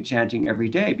hearing and chanting every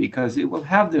day, because it will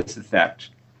have this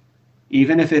effect,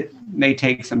 even if it may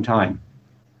take some time.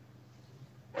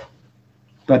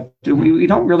 But we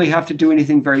don't really have to do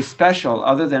anything very special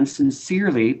other than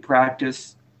sincerely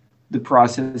practice the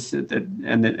process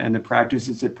and the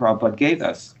practices that Prabhupada gave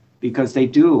us, because they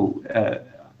do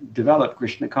develop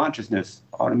Krishna consciousness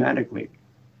automatically.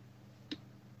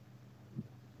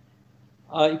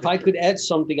 If I could add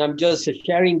something, I'm just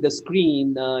sharing the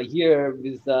screen here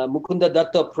with Mukunda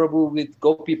Datta Prabhu with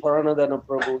Gopi Paranadhana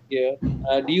Prabhu here.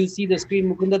 Do you see the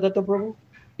screen, Mukunda Datta Prabhu?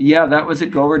 Yeah, that was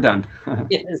at Govardhan.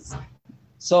 Yes.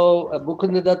 So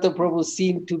Mukunda Datta Prabhu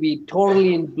seemed to be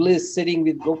totally in bliss sitting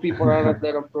with Gopi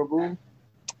Paranadhana Prabhu.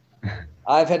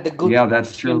 I've had the good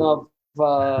that's true. of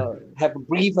have a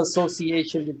brief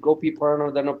association with Gopi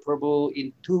Paranadhana Prabhu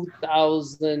in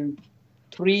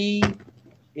 2003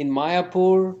 in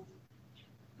Mayapur.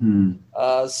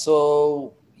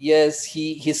 So yes,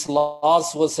 his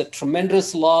loss was a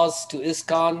tremendous loss to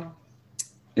ISKCON.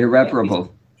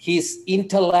 Irreparable. His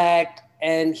intellect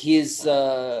and his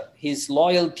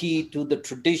loyalty to the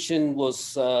tradition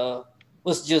was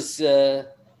just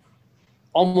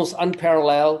almost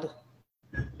unparalleled.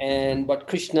 But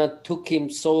Krishna took him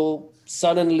so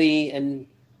suddenly and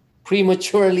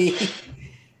prematurely,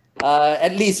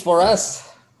 at least for us.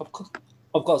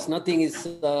 Of course, nothing is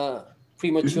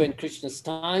premature in Krishna's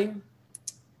time.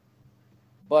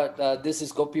 But this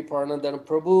is Gopi Paranadhana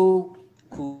Prabhu,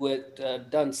 who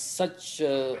had done such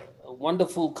a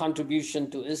wonderful contribution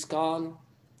to ISKCON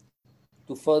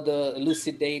to further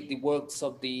elucidate the works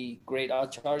of the great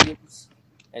Acharyas.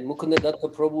 And Mukunda Datta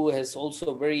Prabhu has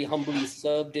also very humbly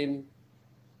served him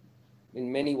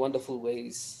in many wonderful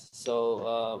ways.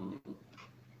 So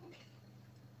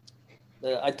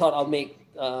I thought I'll make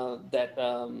that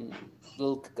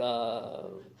little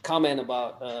comment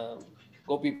about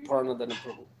Gopi Paranadhana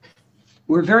Prabhu.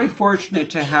 We're very fortunate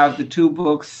to have the two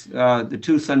books, the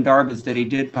two Sandarbhas that he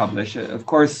did publish. Of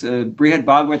course, Brihad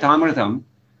Bhagavatamritam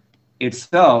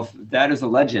itself, that is a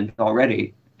legend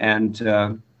already,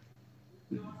 and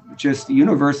just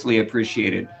universally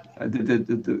appreciated.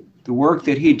 The work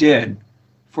that he did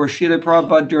for Srila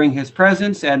Prabhupada during his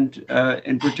presence, and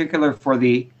in particular for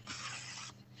the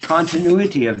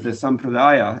continuity of the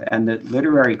Sampradaya and the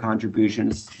literary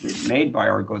contributions made by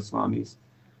our Goswamis.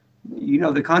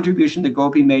 The contribution that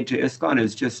Gopi made to ISKCON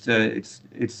is just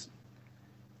it's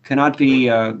cannot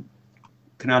be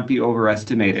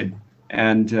overestimated.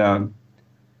 And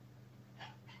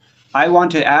I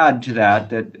want to add to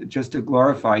that just to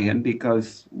glorify him,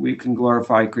 because we can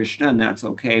glorify Krishna and that's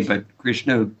okay, but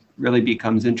Krishna really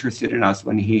becomes interested in us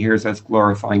when he hears us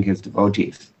glorifying his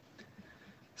devotees.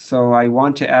 So I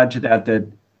want to add to that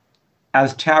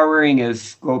as towering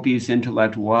as Gopi's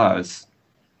intellect was,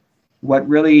 what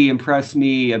really impressed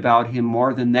me about him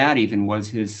more than that even was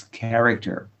his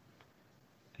character.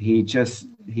 He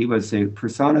was a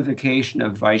personification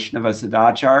of Vaishnava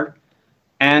Sadachar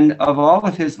and of all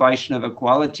of his Vaishnava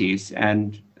qualities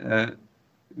and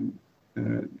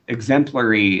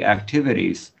exemplary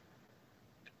activities.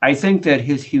 I think that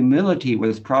his humility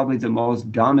was probably the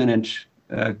most dominant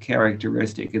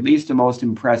characteristic, at least the most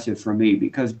impressive for me,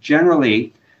 because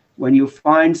generally, when you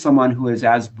find someone who is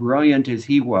as brilliant as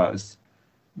he was,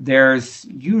 there's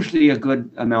usually a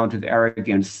good amount of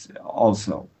arrogance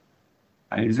also.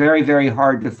 It's very, very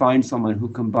hard to find someone who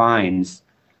combines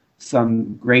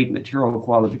some great material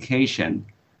qualification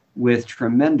with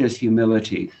tremendous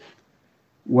humility.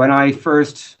 When I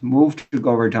first moved to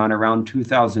Govardhan around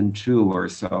 2002 or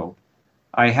so,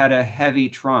 I had a heavy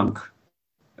trunk,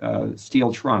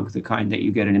 steel trunk, the kind that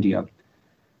you get in India,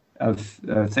 of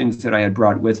things that I had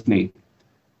brought with me.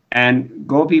 And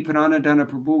Gopi Paranadhana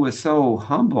Prabhu was so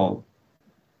humble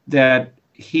that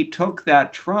he took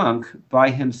that trunk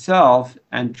by himself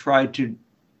and tried to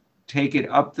take it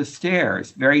up the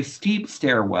stairs, very steep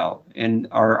stairwell in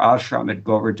our ashram at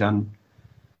Govardhan,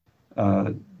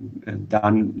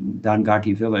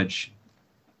 Dangati village,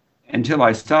 until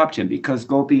I stopped him, because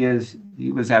Gopi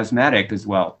he was asthmatic as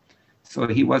well. So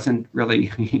he wasn't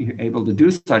really able to do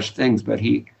such things, but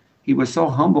he he was so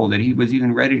humble that he was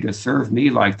even ready to serve me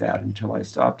like that until I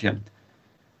stopped him.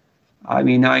 I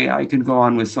mean, I can go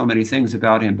on with so many things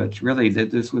about him, but really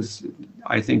this was,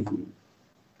 I think,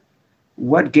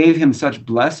 what gave him such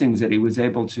blessings that he was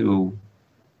able to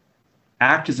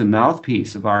act as a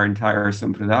mouthpiece of our entire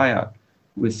sampradaya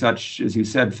with such, as you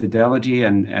said, fidelity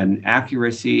and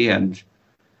accuracy. And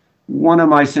one of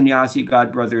my sannyasi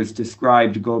godbrothers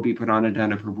described Gopi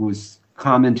Pranadhana Prabhu's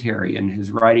commentary and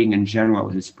his writing in general,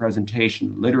 his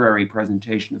presentation, literary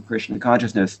presentation of Krishna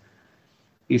consciousness.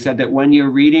 He said that when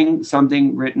you're reading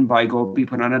something written by Gopi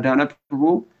Pranadhana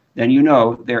Prabhu, then you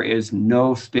know there is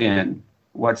no spin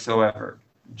whatsoever.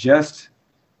 Just,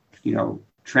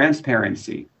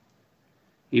 transparency.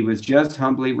 He was just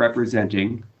humbly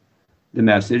representing the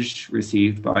message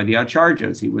received by the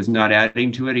acharyas. He was not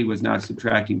adding to it. He was not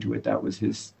subtracting to it. That was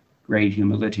his great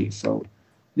humility. So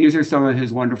these are some of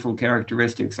his wonderful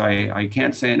characteristics. I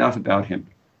can't say enough about him,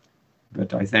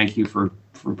 but I thank you for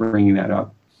bringing that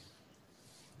up.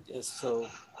 Yes, so.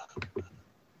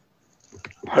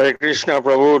 Hare Krishna,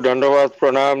 Prabhu, Dandavat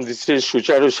Pranam. This is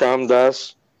Sucharu Shyam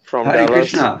Das from Hare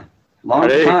Dallas. Krishna. Long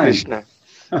Hare time. Krishna.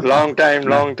 Long time.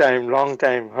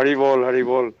 Hari Bol, Hari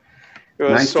Bol. It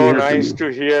was Nice to so hear from nice you. to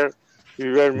hear.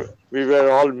 We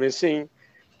were all missing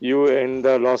you in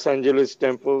the Los Angeles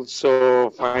temple.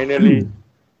 So finally,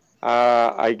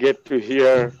 I get to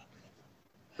hear,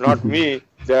 not me,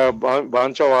 there are a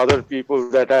bunch of other people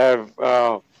that I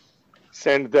have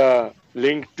sent the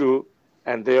link to,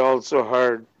 and they also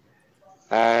heard.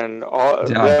 And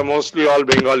they are mostly all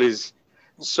Bengalis.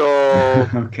 So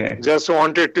Okay. just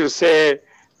wanted to say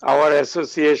our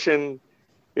association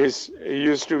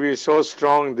used to be so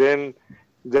strong. Then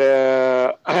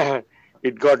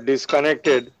it got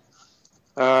disconnected,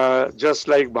 just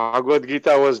like Bhagavad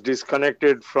Gita was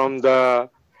disconnected from the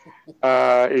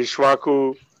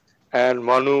Ishwaku and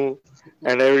Manu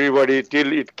and everybody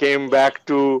till it came back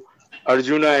to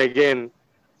Arjuna again.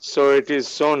 So it is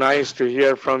so nice to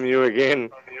hear from you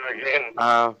again.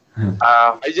 I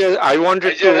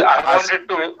wanted to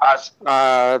ask.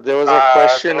 There was a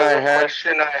question I had.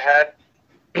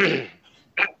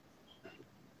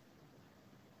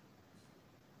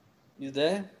 You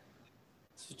there?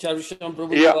 Sucharu Shyam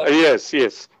Prabhu? Yeah. Yes.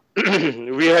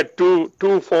 We had two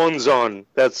phones on.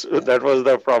 That was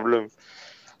the problem.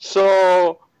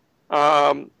 So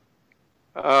our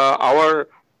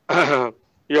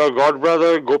your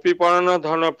godbrother Gopi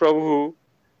Pranadhana Prabhu,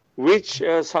 which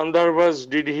Sandarbhas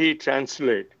did he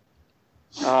translate?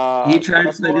 He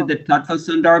translated the Tattva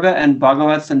Sandarbha and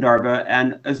Bhagavat Sandarbha,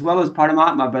 and as well as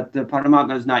Paramatma, but the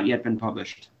Paramatma has not yet been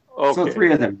published. Okay. So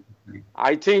 3 of them.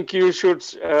 I think you should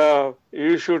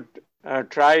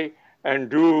try and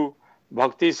do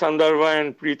Bhakti Sandarbha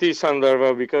and Priti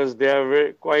Sandarbha, because they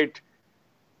are quite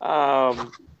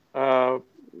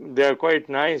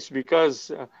nice,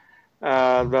 because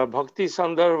the Bhakti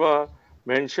Sandarbha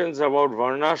mentions about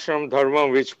Varnashram Dharma,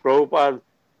 which Prabhupada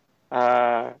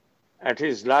at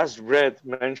his last breath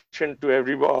mentioned to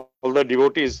everybody, all the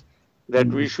devotees, that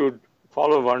we should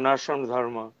follow Varnashram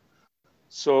Dharma.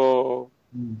 So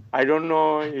I don't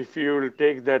know if you will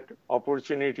take that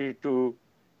opportunity to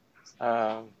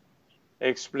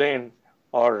explain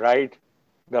or write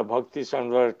the Bhakti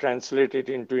Sandarbha, translate it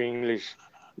into English.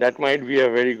 That might be a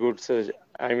very good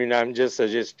I'm just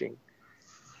suggesting.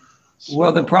 So,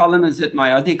 Well, the problem is that my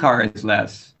adhikar is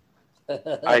less.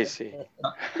 I see.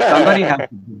 Somebody has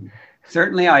to do it.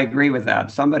 Certainly, I agree with that.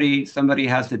 Somebody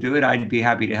has to do it. I'd be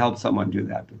happy to help someone do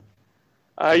that.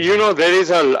 There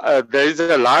is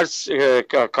a large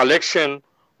collection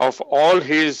of all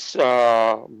his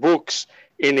books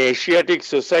in Asiatic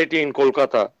Society in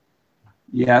Kolkata.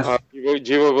 Yes.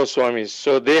 Jiva Goswamis.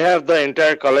 So they have the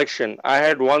entire collection. I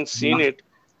had once seen it,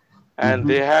 and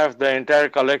they have the entire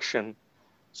collection.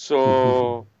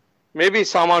 So maybe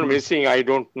some are missing, I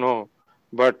don't know.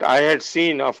 But I had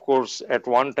seen, of course, at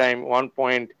one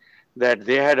point, that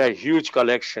they had a huge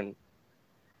collection.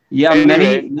 Yeah,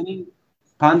 anyway, many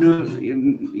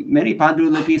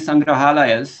Pandulipi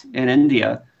Sangrahalayas in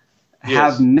India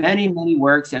have many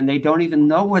works, and they don't even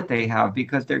know what they have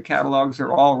because their catalogs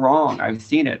are all wrong. I've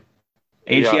seen it.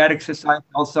 Asiatic Society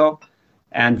also,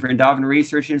 and Vrindavan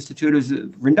Research Institute is a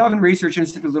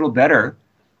little better.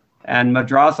 And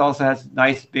Madras also has a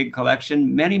nice big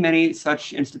collection, many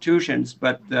such institutions.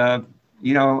 But,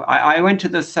 I went to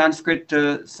the Sanskrit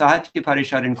Sahitya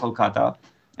Parishad in Kolkata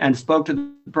and spoke to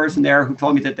the person there who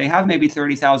told me that they have maybe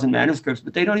 30,000 manuscripts,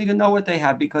 but they don't even know what they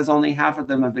have because only half of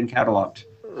them have been cataloged.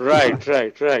 Right.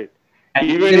 And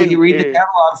even if you read the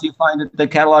catalogs, you find that the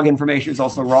catalog information is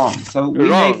also wrong. So we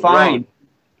may find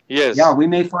Yes. Yeah, we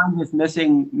may find this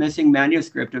missing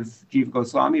manuscript of Jiva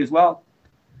Goswami as well.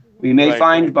 We may Right.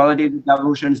 find Baladev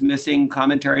Dabhushan's missing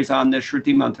commentaries on the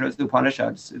Shruti Mantras, the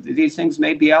Upanishads. These things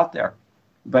may be out there,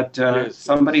 but Yes.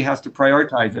 somebody has to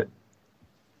prioritize it.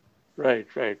 Right.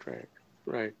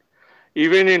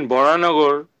 Even in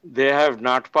Boranagar, they have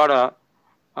Natpara,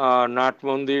 Nat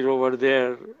Mandir over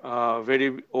there,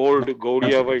 very old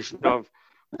Gaudiya Vaishnav.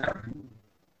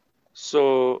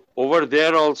 So over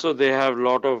there also they have a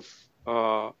lot of,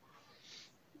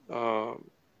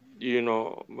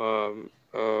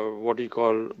 what do you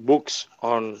call, books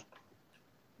on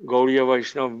Gaudiya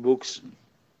Vaishnav books.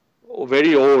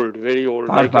 Very old,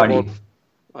 like about,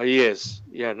 yes,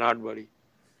 yeah, Natbari.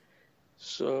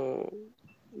 So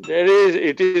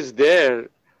it is there,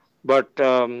 but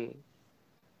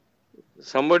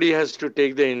somebody has to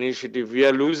take the initiative. We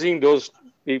are losing those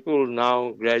people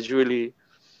now gradually.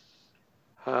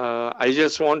 I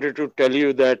just wanted to tell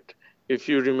you that if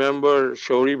you remember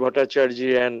Shauri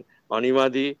Bhattacharya and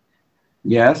Animadi.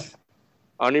 Yes.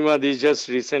 Animadi just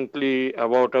recently,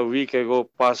 about a week ago,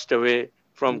 passed away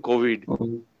from COVID.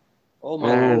 Oh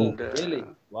my goodness, really?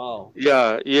 Wow.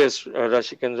 Yeah, yes,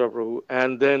 Rashikendra Prabhu.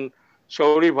 And then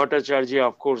Shauri Bhattacharya,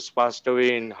 of course, passed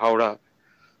away in Howrah.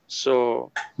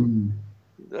 So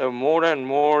the more and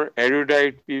more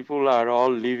erudite people are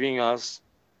all leaving us.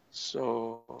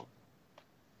 So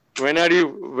when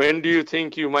do you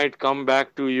think you might come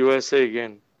back to USA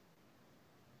again?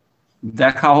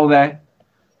 Dekha hobe.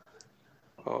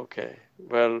 Okay.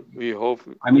 Well, we hope.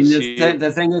 I mean,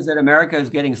 the thing is that America is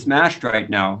getting smashed right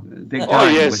now, big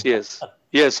time.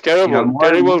 Yes,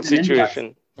 terrible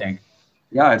situation.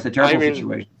 Yeah, it's a terrible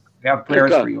situation. We have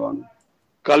prayers for you on.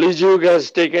 Kali Yuga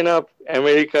has taken up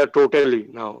America totally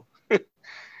now.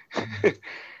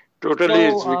 Totally,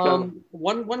 it's become.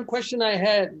 One question I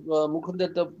had,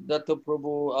 Mukunda Datta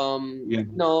Prabhu.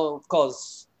 Of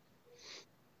course,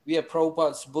 we have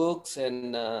Prabhupada's books,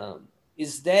 and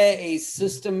is there a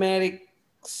systematic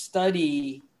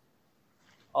study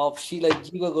of Srila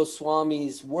Jiva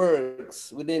Goswami's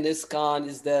works within ISKCON?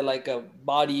 Is there like a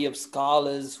body of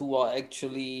scholars who are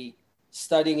actually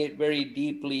studying it very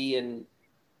deeply, and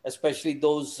especially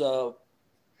those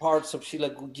parts of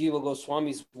Srila Jiva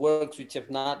Goswami's works which have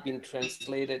not been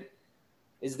translated?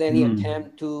 Is there any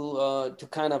attempt to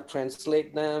kind of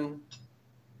translate them?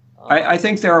 I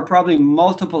think there are probably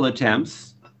multiple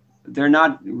attempts. They're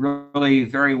not really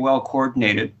very well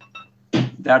coordinated.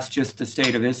 That's just the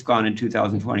state of ISKCON in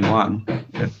 2021.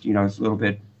 That, it's a little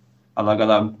bit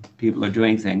alag-alag, people are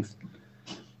doing things.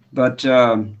 But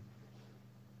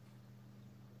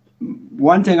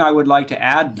one thing I would like to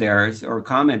add there or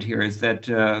comment here is that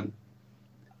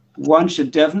one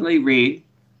should definitely read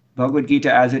Bhagavad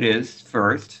Gita as it is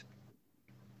first,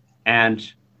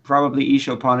 and probably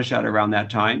Ishopanishad around that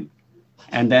time,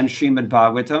 and then Srimad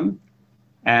Bhagavatam,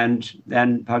 and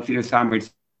then Bhakti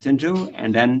Rasamrita Sindhu,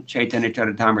 and then Chaitanya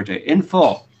Charitamrita in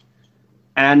full.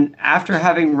 And after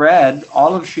having read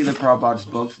all of Srila Prabhupada's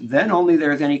books, then only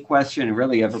there's any question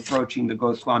really of approaching the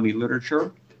Goswami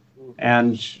literature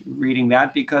and reading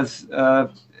that, because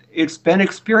it's been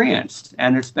experienced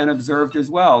and it's been observed as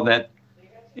well that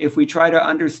if we try to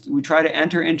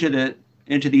enter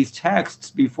into these texts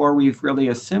before we've really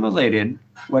assimilated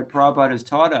what Prabhupada has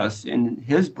taught us in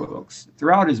his books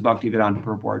throughout his Bhaktivedanta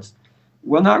purports,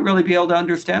 we'll not really be able to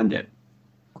understand it.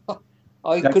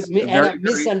 Or you could end up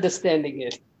misunderstanding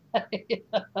it.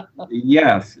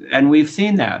 Yes, and we've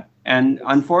seen that. And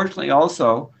unfortunately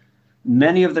also,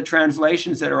 many of the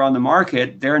translations that are on the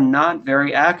market, they're not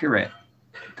very accurate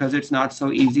because it's not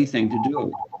so easy thing to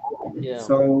do. Yeah.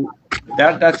 So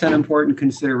that's an important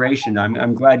consideration.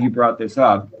 I'm glad you brought this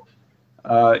up.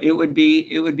 It would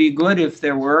be good if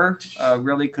there were a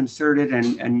really concerted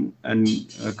and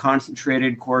a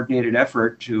concentrated, coordinated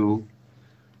effort to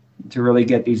really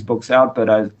get these books out.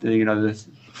 But the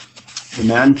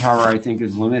manpower, I think,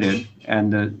 is limited,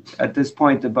 and at this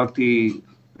point, the Bhakti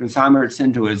Rasamrita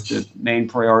Sindhu is the main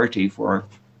priority for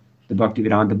the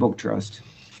Bhaktivedanta Book Trust.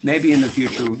 Maybe in the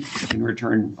future we can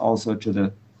return also to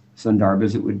the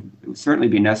Sandarbhas. It would certainly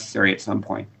be necessary at some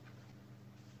point.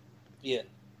 Yeah.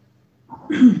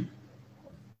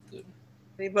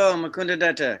 Kripa, Mukunda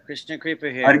Datta, Krishna Kripa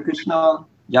here. Hare Krishna,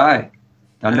 Jai,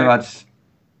 Dandavad.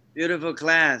 Beautiful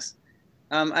class.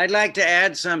 I'd like to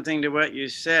add something to what you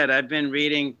said. I've been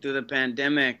reading through the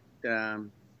pandemic,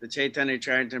 the Chaitanya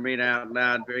Charitamrita out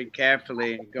loud very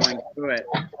carefully, going through it.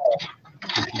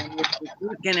 And if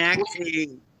you can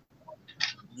actually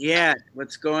get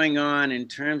what's going on in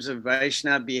terms of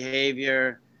Vaishnava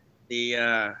behavior,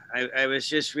 I was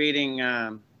just reading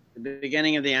the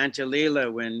beginning of the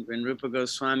Anjalila when Rupa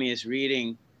Goswami is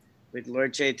reading with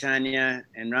Lord Chaitanya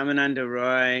and Ramananda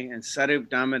Roy and Sarup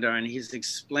Damodar, and he's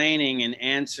explaining and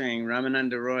answering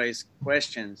Ramananda Roy's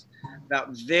questions about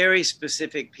very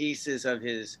specific pieces of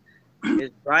his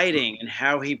writing and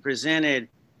how he presented.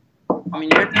 I mean,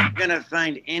 you're not going to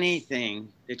find anything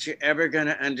that you're ever going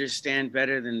to understand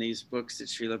better than these books that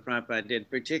Srila Prabhupada did,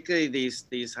 particularly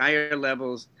these higher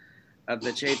levels of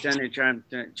the Chaitanya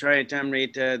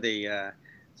Charitamrita,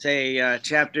 the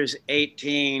chapters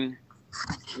 18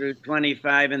 through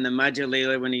 25 in the Madhya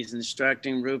Lila when he's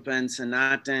instructing Rupa and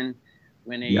Sanatan,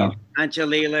 when he Ancha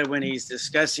Lila when he's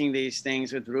discussing these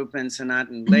things with Rupa and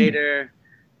Sanatan later.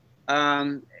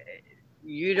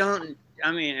 You don't.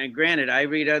 I mean, granted, I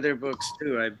read other books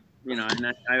too. I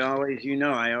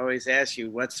always ask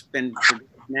you what's been produced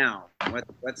now,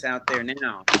 what's out there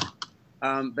now.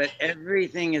 But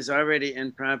everything is already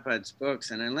in Prabhupada's books,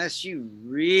 and unless you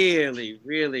really,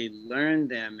 really learn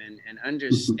them and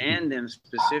understand them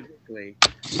specifically,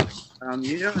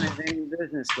 you don't have any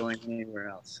business going anywhere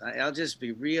else. I'll just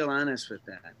be real honest with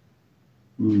that.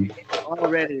 It's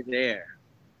already there.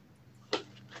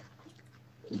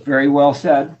 Very well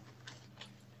said.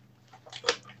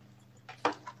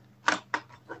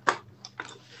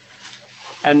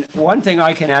 And one thing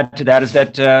I can add to that is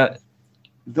that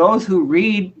those who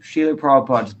read Srila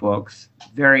Prabhupada's books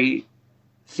very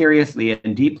seriously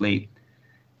and deeply,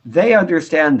 they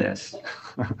understand this.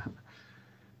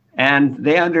 And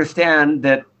they understand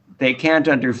that they can't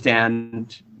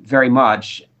understand very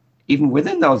much, even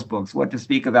within those books, what to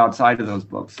speak of outside of those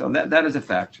books. So that is a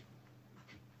fact.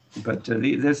 But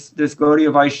this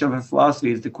Gaudiya Vaishnava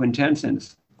philosophy is the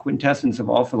quintessence of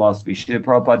all philosophy. Srila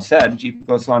Prabhupada said Jiva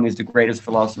Goswami is the greatest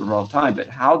philosopher of all time. But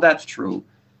how that's true,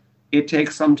 it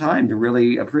takes some time to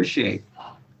really appreciate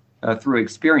through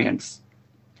experience.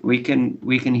 We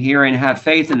can hear and have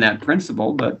faith in that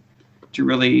principle, but to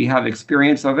really have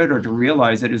experience of it or to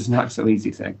realize it is not so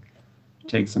easy thing. It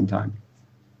takes some time.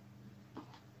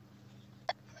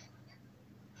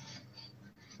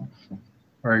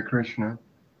 Hare Krishna.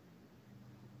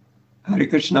 Hare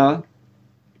Krishna.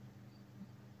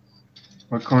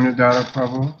 Vakunadara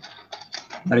Prabhu.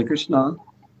 Hare Krishna.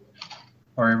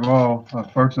 Well,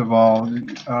 first of all,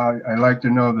 I'd like to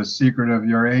know the secret of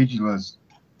your ageless.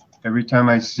 Every time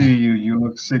I see you, you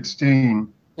look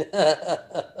 16.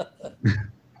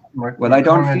 Well, I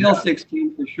don't feel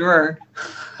 16 for sure.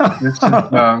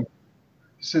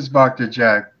 This is Bhakta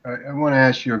Jack. I want to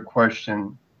ask you a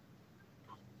question.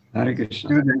 Hare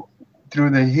Krishna. Through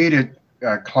the heated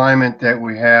climate that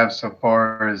we have so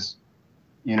far as,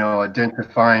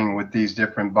 identifying with these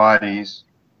different bodies,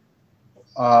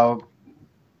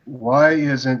 why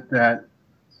isn't that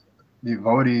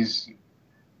devotees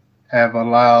have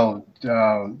allowed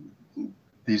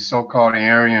these so-called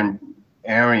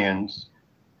Aryans,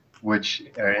 which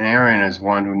an Aryan is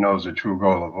one who knows the true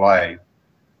goal of life,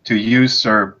 to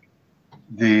usurp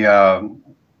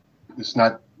it's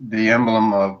not the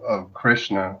emblem of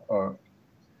Krishna, or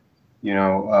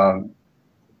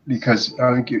because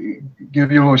I'll give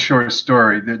you a little short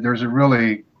story. There's a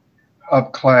really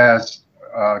upclass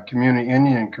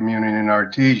Indian community in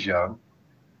Artesia,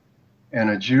 and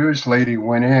a Jewish lady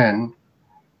went in,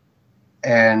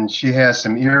 and she has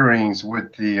some earrings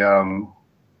with the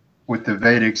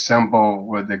Vedic symbol,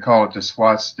 what they call it, the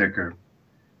swastika,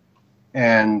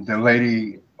 and the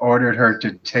lady ordered her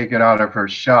to take it out of her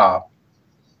shop.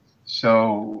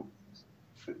 So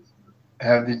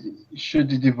should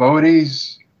the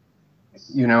devotees,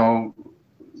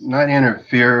 not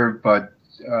interfere, but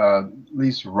at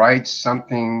least write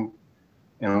something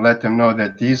and let them know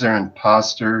that these are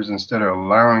imposters instead of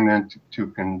allowing them to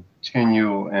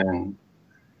continue in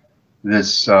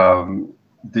this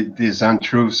these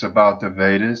untruths about the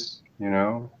Vedas?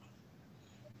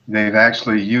 They've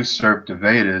actually usurped the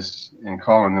Vedas and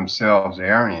calling themselves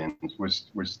Aryans,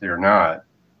 which they're not.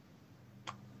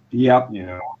 Yep.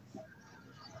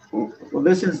 Well,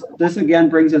 this again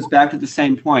brings us back to the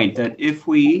same point, that if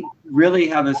we really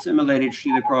have assimilated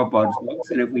Srila Prabhupada's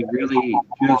books, and if we really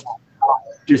just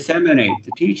disseminate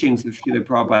the teachings of Srila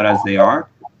Prabhupada as they are,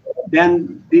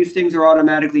 then these things are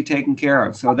automatically taken care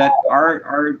of. So that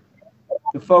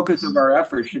the focus of our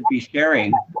efforts should be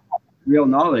sharing real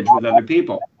knowledge with other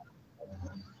people,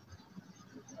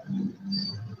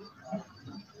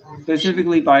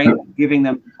 specifically by giving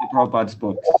them the Prabhupada's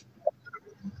books.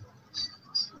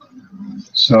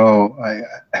 So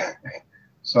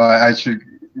I should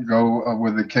go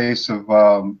with the case of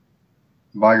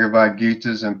Bhagavad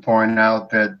Gita's and point out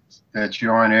that you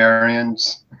aren't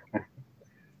Aryans,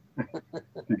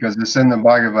 because it's in the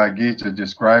Bhagavad Gita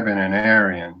describing an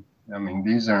Aryan. I mean,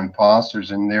 these are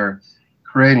imposters, and they're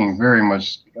creating very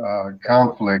much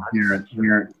conflict here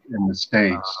in the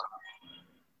States.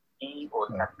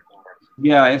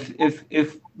 Yeah,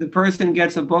 if the person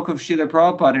gets a book of Srila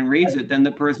Prabhupada and reads it, then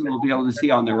the person will be able to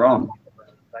see on their own.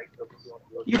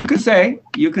 You could say,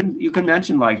 you can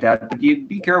mention like that, but you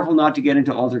be careful not to get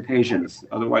into altercations.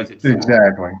 Otherwise, it's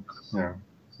exactly. Yeah.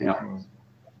 Yeah.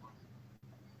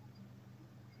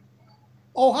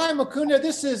 Oh, hi, Mukunda.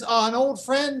 This is an old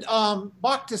friend,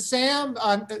 Bhakta Sam.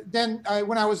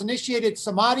 When I was initiated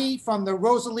Samadhi from the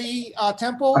Rosalie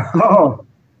Temple. Oh,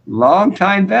 long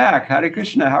time back. Hare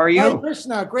Krishna. How are you? Hare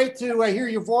Krishna. Great to hear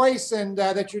your voice and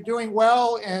that you're doing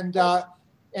well, and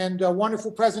a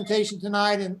wonderful presentation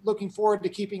tonight, and looking forward to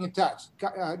keeping in touch.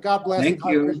 God bless. Thank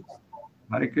you.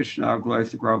 Hare Krishna. Glory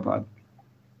to Prabhupada.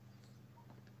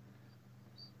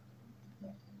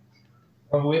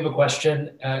 We have a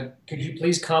question. Could you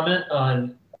please comment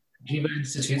on Jiva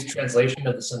Institute's translation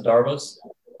of the Sandarbhas?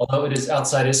 Although it is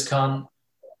outside ISKCON,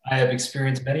 I have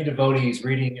experienced many devotees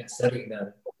reading and studying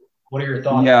them. What are your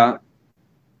thoughts? Yeah.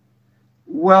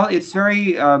 Well, it's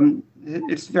very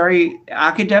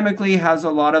academically has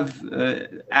a lot of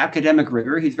academic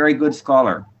rigor. He's a very good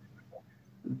scholar.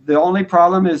 The only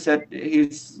problem is that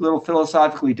he's a little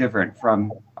philosophically different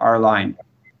from our line.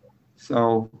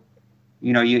 So,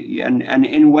 you know, and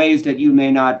in ways that you may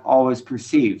not always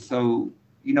perceive. So,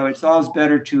 you know, it's always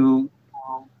better to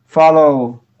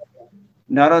follow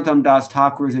Narottam Das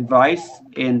Thakur's advice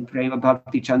in Prema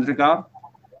Bhakti Chandrika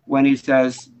when he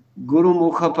says, Guru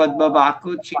Mukha Padma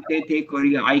Vaku Chitete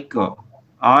Kori Aiko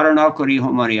Arana Kori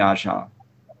Homari Asha.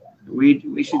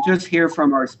 We should just hear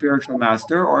from our spiritual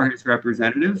master or his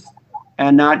representatives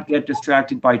and not get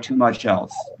distracted by too much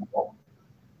else.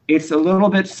 It's a little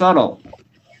bit subtle.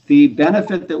 The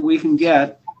benefit that we can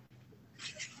get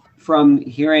from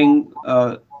hearing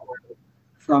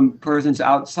from persons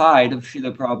outside of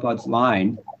Srila Prabhupada's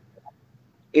line,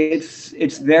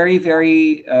 it's very,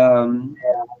 very,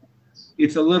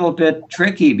 it's a little bit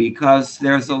tricky because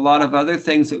there's a lot of other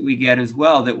things that we get as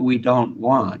well that we don't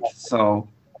want. So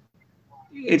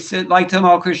it's like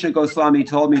Tamal Krishna Goswami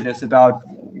told me this about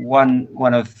one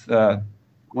of the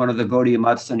Gaudiya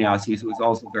Math sannyasis who was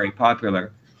also very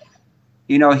popular.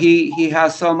 You know, he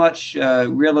has so much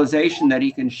realization that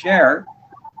he can share,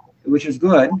 which is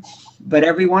good, but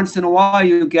every once in a while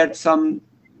you get some,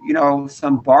 you know,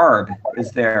 some barb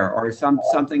is there, or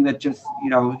something that just, you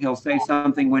know, he'll say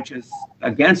something which is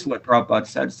against what Prabhupada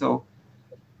said. So,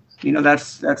 you know,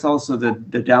 that's also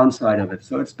the downside of it.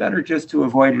 So it's better just to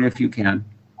avoid it if you can.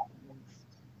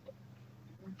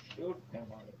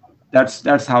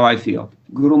 That's how I feel.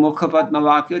 Guru Mukha Padma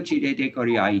Vakya Chidete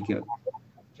Kori Aikya.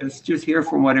 Just hear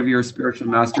from whatever your spiritual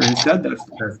master has said. That's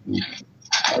the best thing.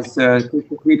 As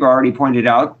Krishna Kripa already pointed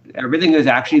out, everything is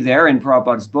actually there in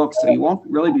Prabhupada's books, so you won't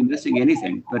really be missing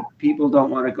anything. But people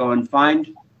don't want to go and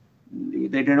find,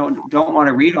 they don't want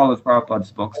to read all of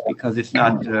Prabhupada's books because it's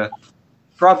not,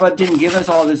 Prabhupada didn't give us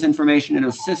all this information in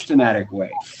a systematic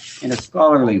way, in a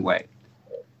scholarly way.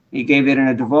 He gave it in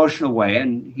a devotional way,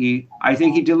 and I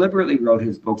think he deliberately wrote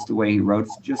his books the way he wrote,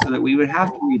 just so that we would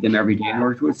have to read them every day in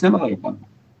order to assimilate them.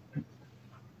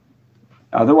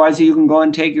 Otherwise, you can go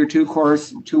and take your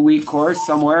 2-week course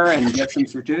somewhere and get some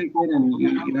certificate, and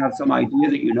you have some idea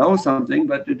that you know something,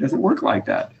 but it doesn't work like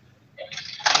that.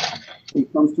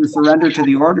 It comes to surrender to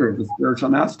the order of the spiritual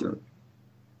master.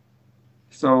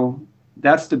 So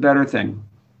that's the better thing.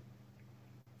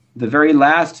 The very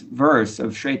last verse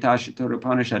of Shvetashvatara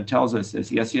Upanishad tells us this: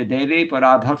 Yasya Devi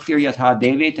Parabhaktir Yatha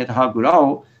Devi Tatha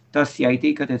Guru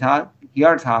Tasyaiti Katitha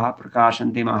Hyartha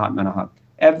Prakashanti Mahatmanaha.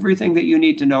 Everything that you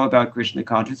need to know about Krishna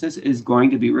consciousness is going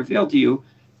to be revealed to you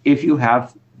if you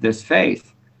have this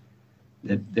faith.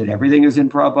 That everything is in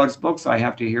Prabhupada's books. I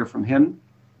have to hear from him.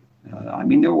 I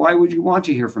mean, why would you want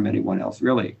to hear from anyone else,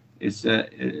 really? It's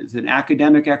an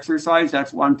academic exercise,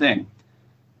 that's one thing.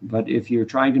 But if you're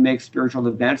trying to make spiritual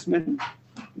advancement,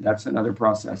 that's another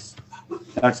process.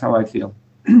 That's how I feel.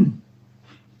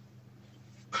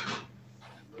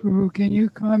 Prabhu, can you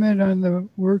comment on the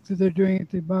work that they're doing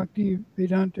at the Bhakti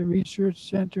Vedanta Research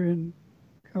Center in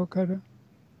Calcutta?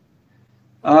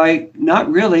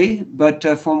 Not really, but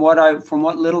from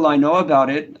what little I know about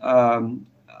it,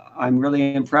 I'm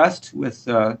really impressed with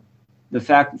the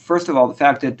fact. First of all, the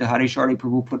fact that Harishari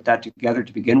Prabhu put that together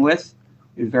to begin with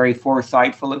is very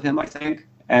foresightful of him, I think.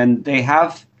 And they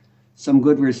have some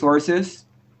good resources.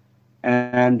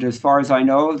 And as far as I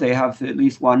know, they have at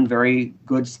least one very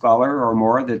good scholar or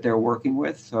more that they're working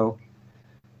with. So,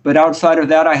 but outside of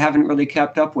that, I haven't really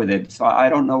kept up with it. So I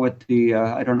don't know what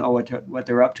what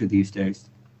they're up to these days.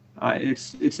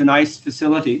 It's a nice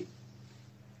facility,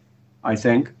 I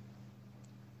think.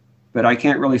 but I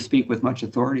can't really speak with much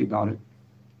authority about it.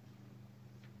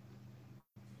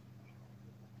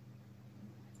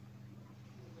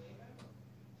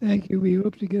 Thank you. We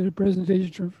hope to get a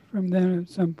presentation from them at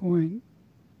some point.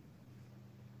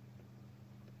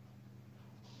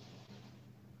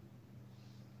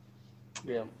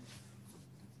 Yeah.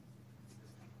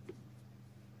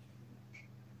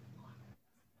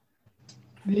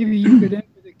 Maybe you could end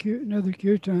with another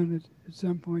kirtan at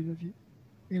some point if you.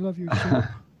 We love your show.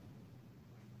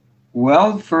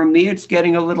 Well, for me, it's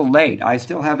getting a little late. I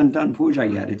still haven't done puja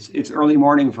yet. It's early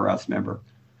morning for us, remember.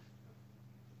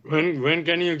 When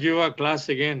can you give a class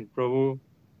again, Prabhu?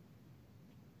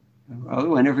 Well,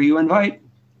 whenever you invite.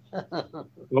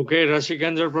 Okay,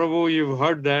 Rasikandar Prabhu, you've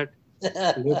heard that.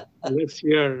 Let's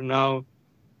hear now.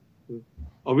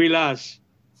 Avilash.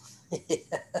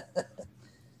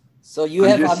 So you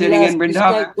I'm have just sitting in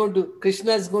Abhilash. Vrindavan.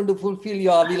 Krishna is going to fulfill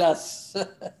your Abhilash.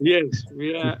 Yes,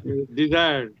 we are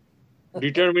desired.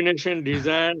 Determination,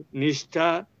 desire,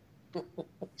 nishtha,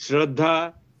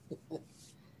 shraddha.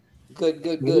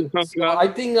 Good. So I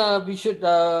think we should,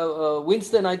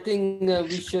 Winston, I think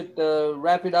we should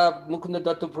wrap it up. Mukunda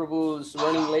Datta Prabhu is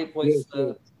running late for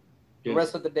the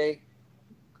rest of the day.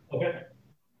 Okay.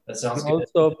 That sounds We good.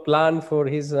 also plan for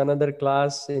his another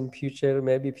class in future,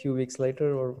 maybe a few weeks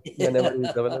later or whenever he's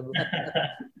available.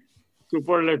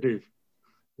 Superlative.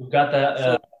 We've got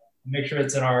that. Make sure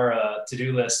it's in our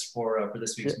to-do list for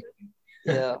this week's meeting.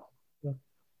 Yeah.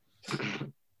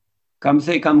 Kam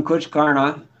se kam kuch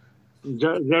karna.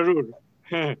 जरूर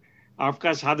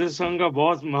आपका साधु संघ का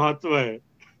बहुत महत्व है.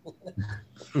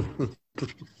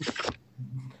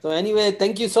 So anyway,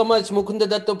 thank you so much, Mukunda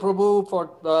Datta Prabhu, for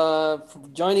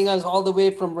joining us all the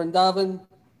way from Vrindavan.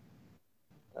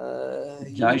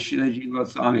 Jai Shri Jiva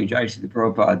Goswami, Jai Shri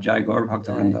Prabhupada, Jai Gaur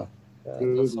Bhaktivinoda.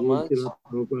 Thank you so much.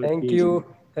 Thank you.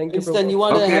 Thank you, Winston, Prabhu. you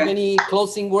want to have any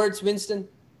closing words, Winston?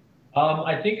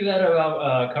 I think that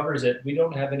about covers it. We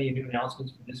don't have any new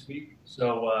announcements for this week.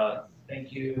 So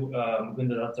thank you,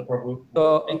 Mukunda Datta Prabhu.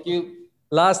 So, Thank you.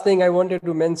 last thing I wanted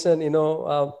to mention,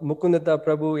 Mukunda Datta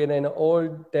Prabhu in an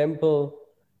old temple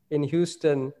in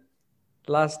Houston.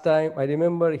 Last time, I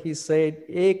remember he said,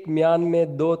 "Ek myan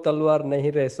mein do talwar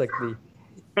nahi reh sakti."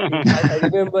 I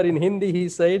remember in Hindi he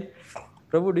said,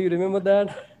 Prabhu, do you remember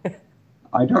that?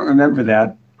 I don't remember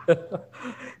that.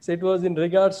 So it was in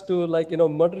regards to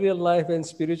material life and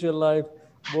spiritual life,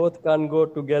 both can't go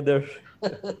together.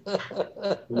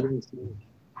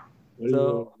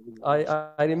 So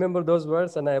I remember those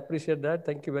words and I appreciate that.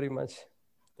 Thank you very much.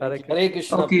 Hare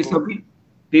Krishna. Okay, so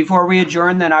before we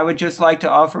adjourn, then I would just like to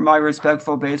offer my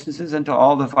respectful obeisances and to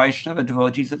all the Vaishnava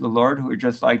devotees of the Lord who are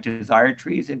just like desire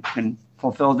trees and can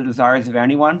fulfill the desires of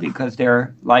anyone because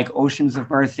they're like oceans of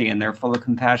mercy and they're full of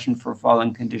compassion for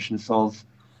fallen conditioned souls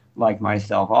like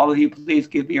myself. All of you, please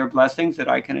give me your blessings that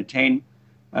I can attain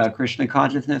Krishna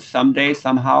consciousness someday,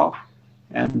 somehow,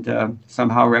 and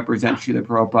somehow represent Srila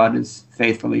Prabhupada as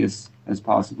faithfully as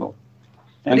possible.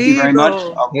 Thank you very much.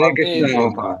 Hare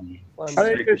Krishna.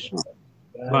 Hare Krishna.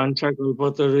 Vancha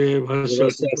kalpatare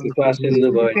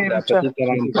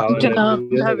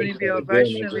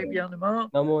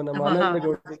Namo Namo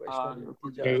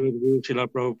Srila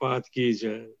Prabhupada ki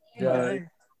jai. Jai.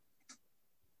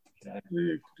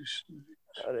 Hare Krishna.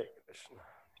 Hare Krishna.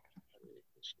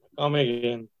 Come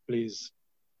again, please.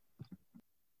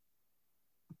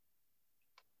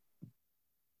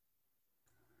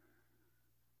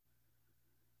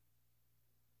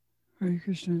 Hare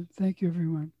Krishna. Thank you,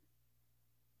 everyone.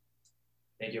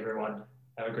 Thank you, everyone.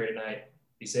 Have a great night.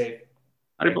 Be safe.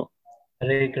 Hare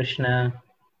Krishna.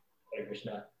 Hare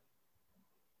Krishna.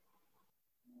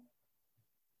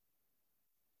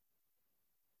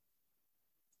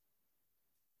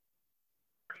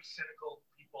 Said